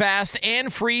 Shipped fast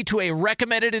and free to a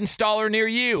recommended installer near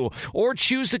you, or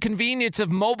choose the convenience of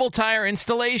mobile tire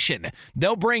installation.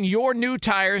 They'll bring your new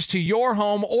tires to your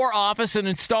home or office and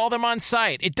install them on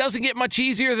site. It doesn't get much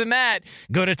easier than that.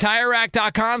 Go to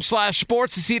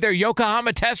TireRack.com/sports to see their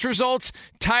Yokohama test results,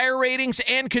 tire ratings,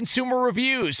 and consumer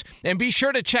reviews. And be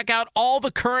sure to check out all the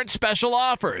current special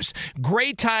offers.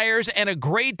 Great tires and a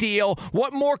great deal.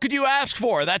 What more could you ask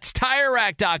for? That's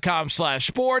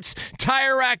TireRack.com/sports.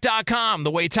 TireRack.com,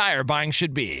 the way tire buying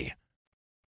should be.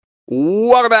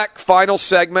 Welcome back. Final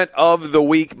segment of the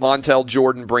week. Montel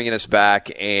Jordan bringing us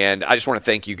back. And I just want to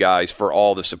thank you guys for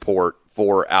all the support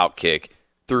for Outkick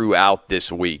throughout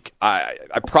this week. I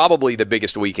probably the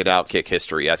biggest week in Outkick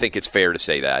history. I think it's fair to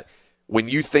say that. When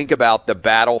you think about the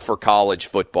battle for college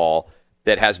football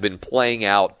that has been playing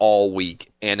out all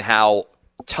week and how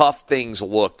tough things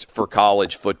looked for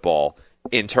college football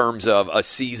in terms of a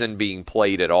season being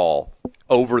played at all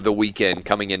over the weekend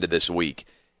coming into this week.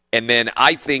 And then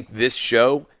I think this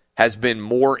show has been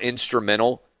more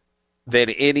instrumental than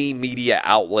any media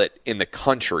outlet in the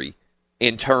country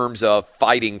in terms of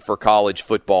fighting for college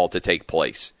football to take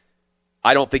place.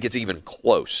 I don't think it's even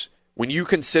close. When you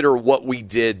consider what we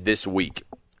did this week,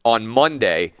 on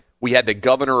Monday, we had the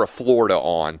governor of Florida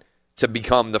on to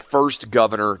become the first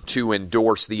governor to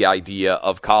endorse the idea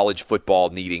of college football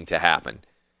needing to happen.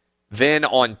 Then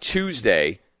on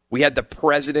Tuesday, we had the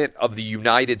President of the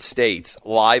United States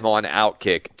live on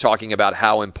Outkick talking about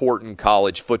how important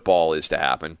college football is to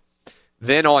happen.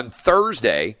 Then on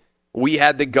Thursday, we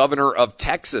had the governor of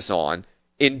Texas on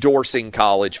endorsing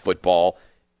college football.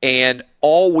 And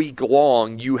all week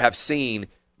long, you have seen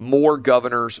more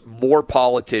governors, more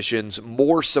politicians,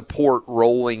 more support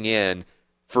rolling in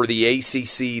for the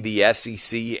ACC, the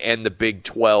SEC, and the Big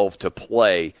 12 to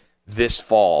play this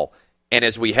fall. And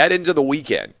as we head into the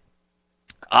weekend,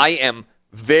 I am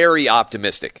very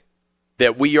optimistic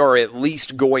that we are at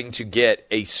least going to get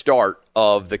a start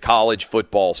of the college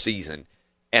football season.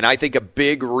 And I think a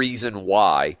big reason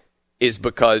why is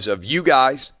because of you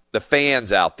guys, the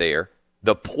fans out there,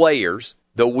 the players,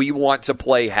 the we want to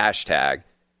play hashtag,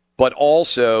 but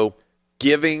also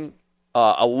giving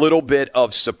a little bit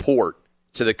of support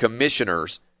to the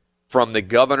commissioners, from the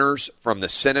governors, from the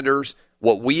senators.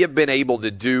 What we have been able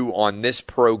to do on this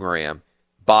program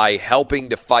by helping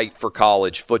to fight for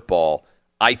college football,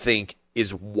 I think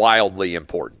is wildly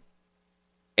important.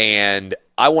 And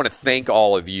I want to thank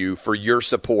all of you for your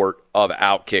support of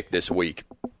Outkick this week,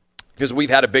 because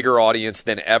we've had a bigger audience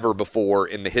than ever before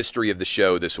in the history of the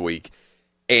show this week.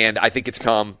 And I think it's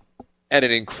come at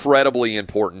an incredibly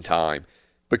important time,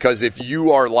 because if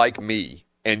you are like me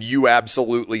and you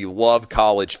absolutely love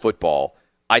college football,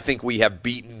 I think we have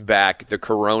beaten back the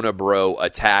Corona Bro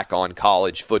attack on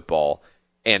college football,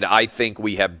 and I think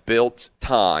we have built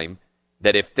time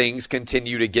that if things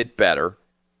continue to get better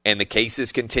and the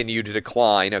cases continue to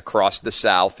decline across the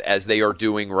South as they are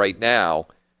doing right now,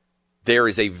 there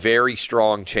is a very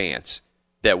strong chance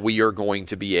that we are going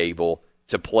to be able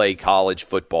to play college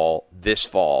football this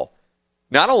fall.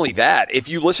 Not only that, if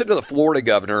you listen to the Florida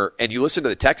governor and you listen to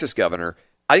the Texas governor,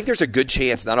 I think there's a good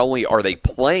chance not only are they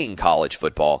playing college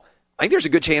football, I think there's a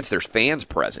good chance there's fans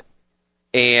present.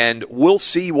 And we'll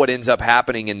see what ends up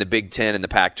happening in the Big Ten and the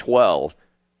Pac-12,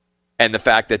 and the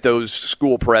fact that those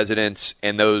school presidents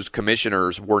and those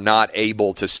commissioners were not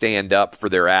able to stand up for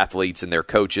their athletes and their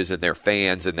coaches and their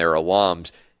fans and their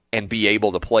alums and be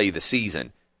able to play the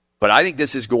season. But I think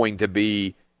this is going to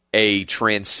be a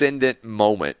transcendent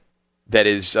moment that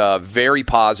is very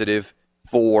positive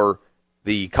for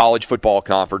the college football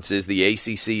conferences, the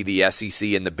ACC, the SEC,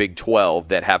 and the Big 12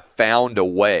 that have found a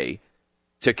way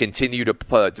to continue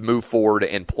to move forward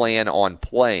and plan on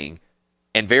playing,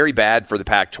 and very bad for the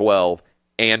Pac-12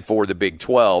 and for the Big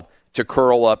 12 to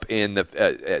curl up in the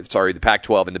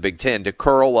Pac-12 and the Big 10 to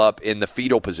curl up in the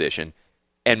fetal position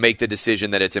and make the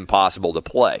decision that it's impossible to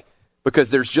play, because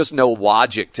there's just no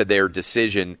logic to their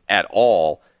decision at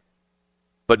all.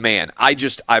 But man,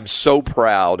 I'm so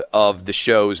proud of the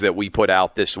shows that we put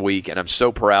out this week, and I'm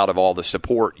so proud of all the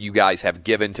support you guys have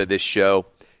given to this show.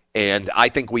 And I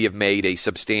think we have made a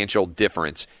substantial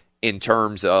difference in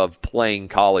terms of playing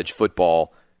college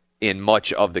football in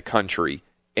much of the country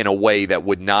in a way that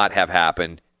would not have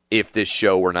happened if this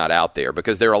show were not out there.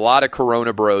 Because there are a lot of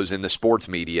Corona Bros in the sports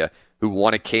media who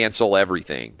want to cancel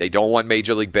everything. They don't want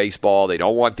Major League Baseball. They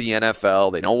don't want the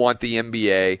NFL. They don't want the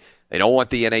NBA. They don't want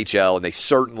the NHL. And they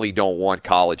certainly don't want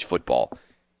college football.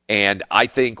 And I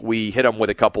think we hit them with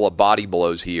a couple of body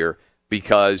blows here,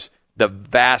 because the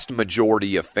vast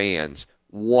majority of fans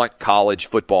want college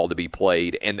football to be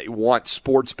played, and they want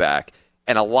sports back.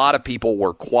 And a lot of people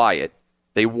were quiet.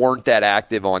 They weren't that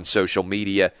active on social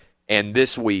media. And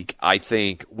this week, I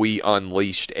think we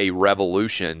unleashed a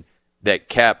revolution that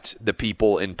kept the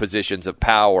people in positions of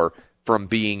power from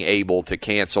being able to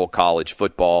cancel college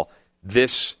football.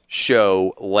 This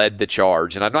show led the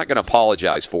charge, and I'm not going to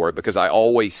apologize for it, because I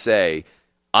always say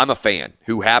I'm a fan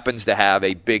who happens to have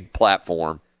a big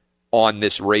platform on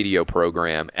this radio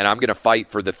program, and I'm going to fight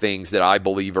for the things that I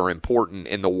believe are important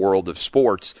in the world of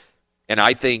sports. And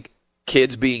I think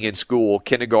kids being in school,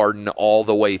 kindergarten all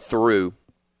the way through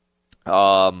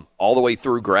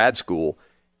grad school,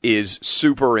 is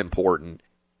super important.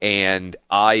 And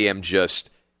I am just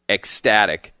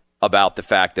ecstatic about the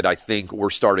fact that I think we're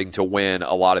starting to win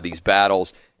a lot of these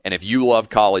battles. And if you love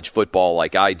college football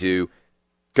like I do,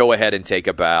 go ahead and take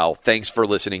a bow. Thanks for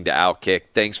listening to Outkick.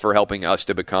 Thanks for helping us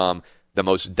to become the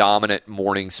most dominant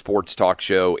morning sports talk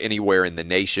show anywhere in the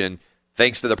nation.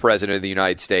 Thanks to the President of the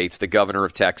United States, the Governor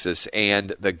of Texas,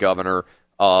 and the Governor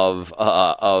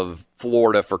of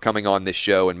Florida for coming on this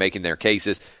show and making their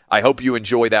cases. I hope you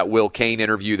enjoy that Will Cain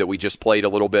interview that we just played a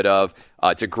little bit of.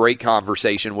 It's a great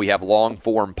conversation. We have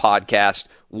long-form podcast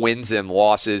wins and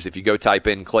losses. If you go type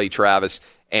in Clay Travis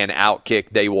and Outkick,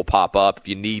 they will pop up. If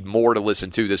you need more to listen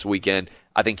to this weekend,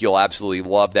 I think you'll absolutely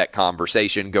love that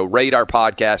conversation. Go rate our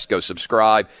podcast. Go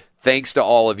subscribe. Thanks to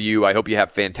all of you. I hope you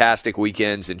have fantastic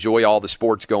weekends. Enjoy all the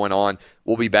sports going on.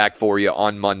 We'll be back for you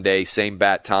on Monday. Same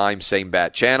bat time, same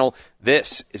bat channel.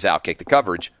 This is Outkick the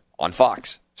Coverage on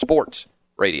Fox Sports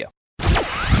Radio.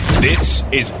 This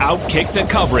is Outkick the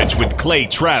Coverage with Clay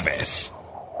Travis.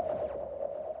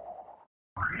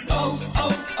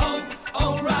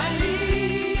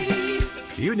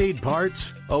 You need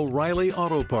parts? O'Reilly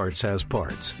Auto Parts has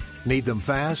parts. Need them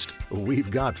fast?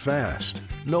 We've got fast.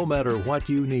 No matter what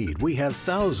you need, we have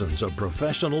thousands of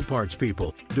professional parts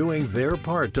people doing their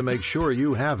part to make sure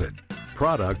you have it.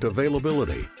 Product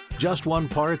availability. Just one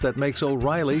part that makes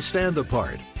O'Reilly stand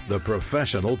apart. The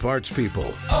professional parts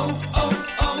people.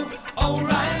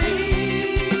 O'Reilly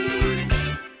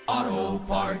Auto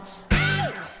Parts.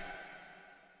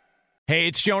 Hey,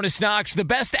 it's Jonas Knox. The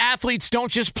best athletes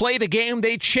don't just play the game,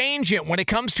 they change it. When it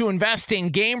comes to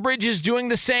investing, GameBridge is doing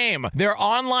the same. Their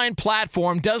online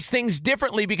platform does things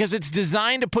differently because it's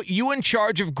designed to put you in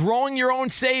charge of growing your own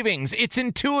savings. It's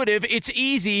intuitive, it's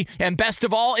easy, and best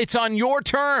of all, it's on your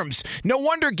terms. No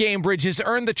wonder GameBridge has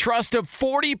earned the trust of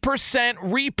 40%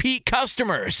 repeat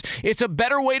customers. It's a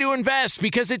better way to invest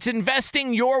because it's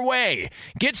investing your way.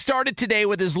 Get started today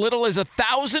with as little as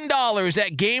 $1,000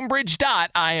 at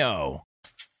GameBridge.io.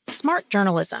 Smart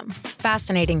journalism.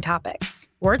 Fascinating topics.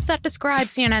 Words that describe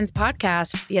CNN's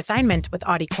podcast, The Assignment with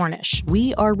Audie Cornish.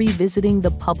 We are revisiting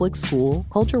the public school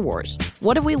culture wars.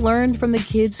 What have we learned from the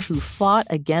kids who fought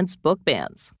against book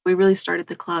bans? We really started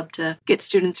the club to get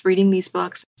students reading these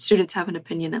books. Students have an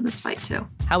opinion in this fight, too.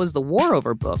 How has the war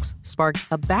over books sparked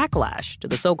a backlash to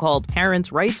the so-called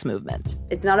parents' rights movement?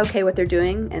 It's not okay what they're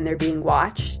doing, and they're being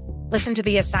watched. Listen to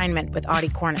The Assignment with Audie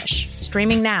Cornish,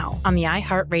 streaming now on the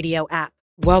iHeartRadio app.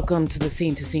 Welcome to the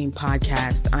Scene to Scene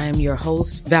podcast. I am your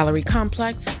host, Valerie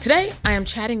Complex. Today, I am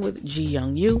chatting with Ji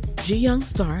Young Yoo. Ji Young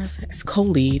stars as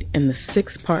co-lead in the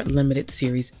 6-part limited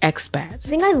series Expats. I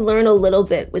think I learn a little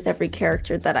bit with every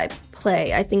character that I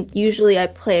play. I think usually I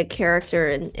play a character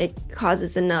and it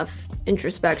causes enough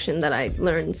introspection that I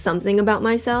learn something about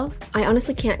myself. I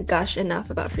honestly can't gush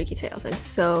enough about Freaky Tales. I'm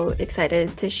so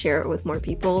excited to share it with more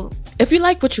people. If you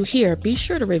like what you hear, be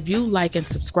sure to review, like, and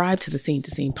subscribe to the Scene to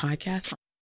Scene podcast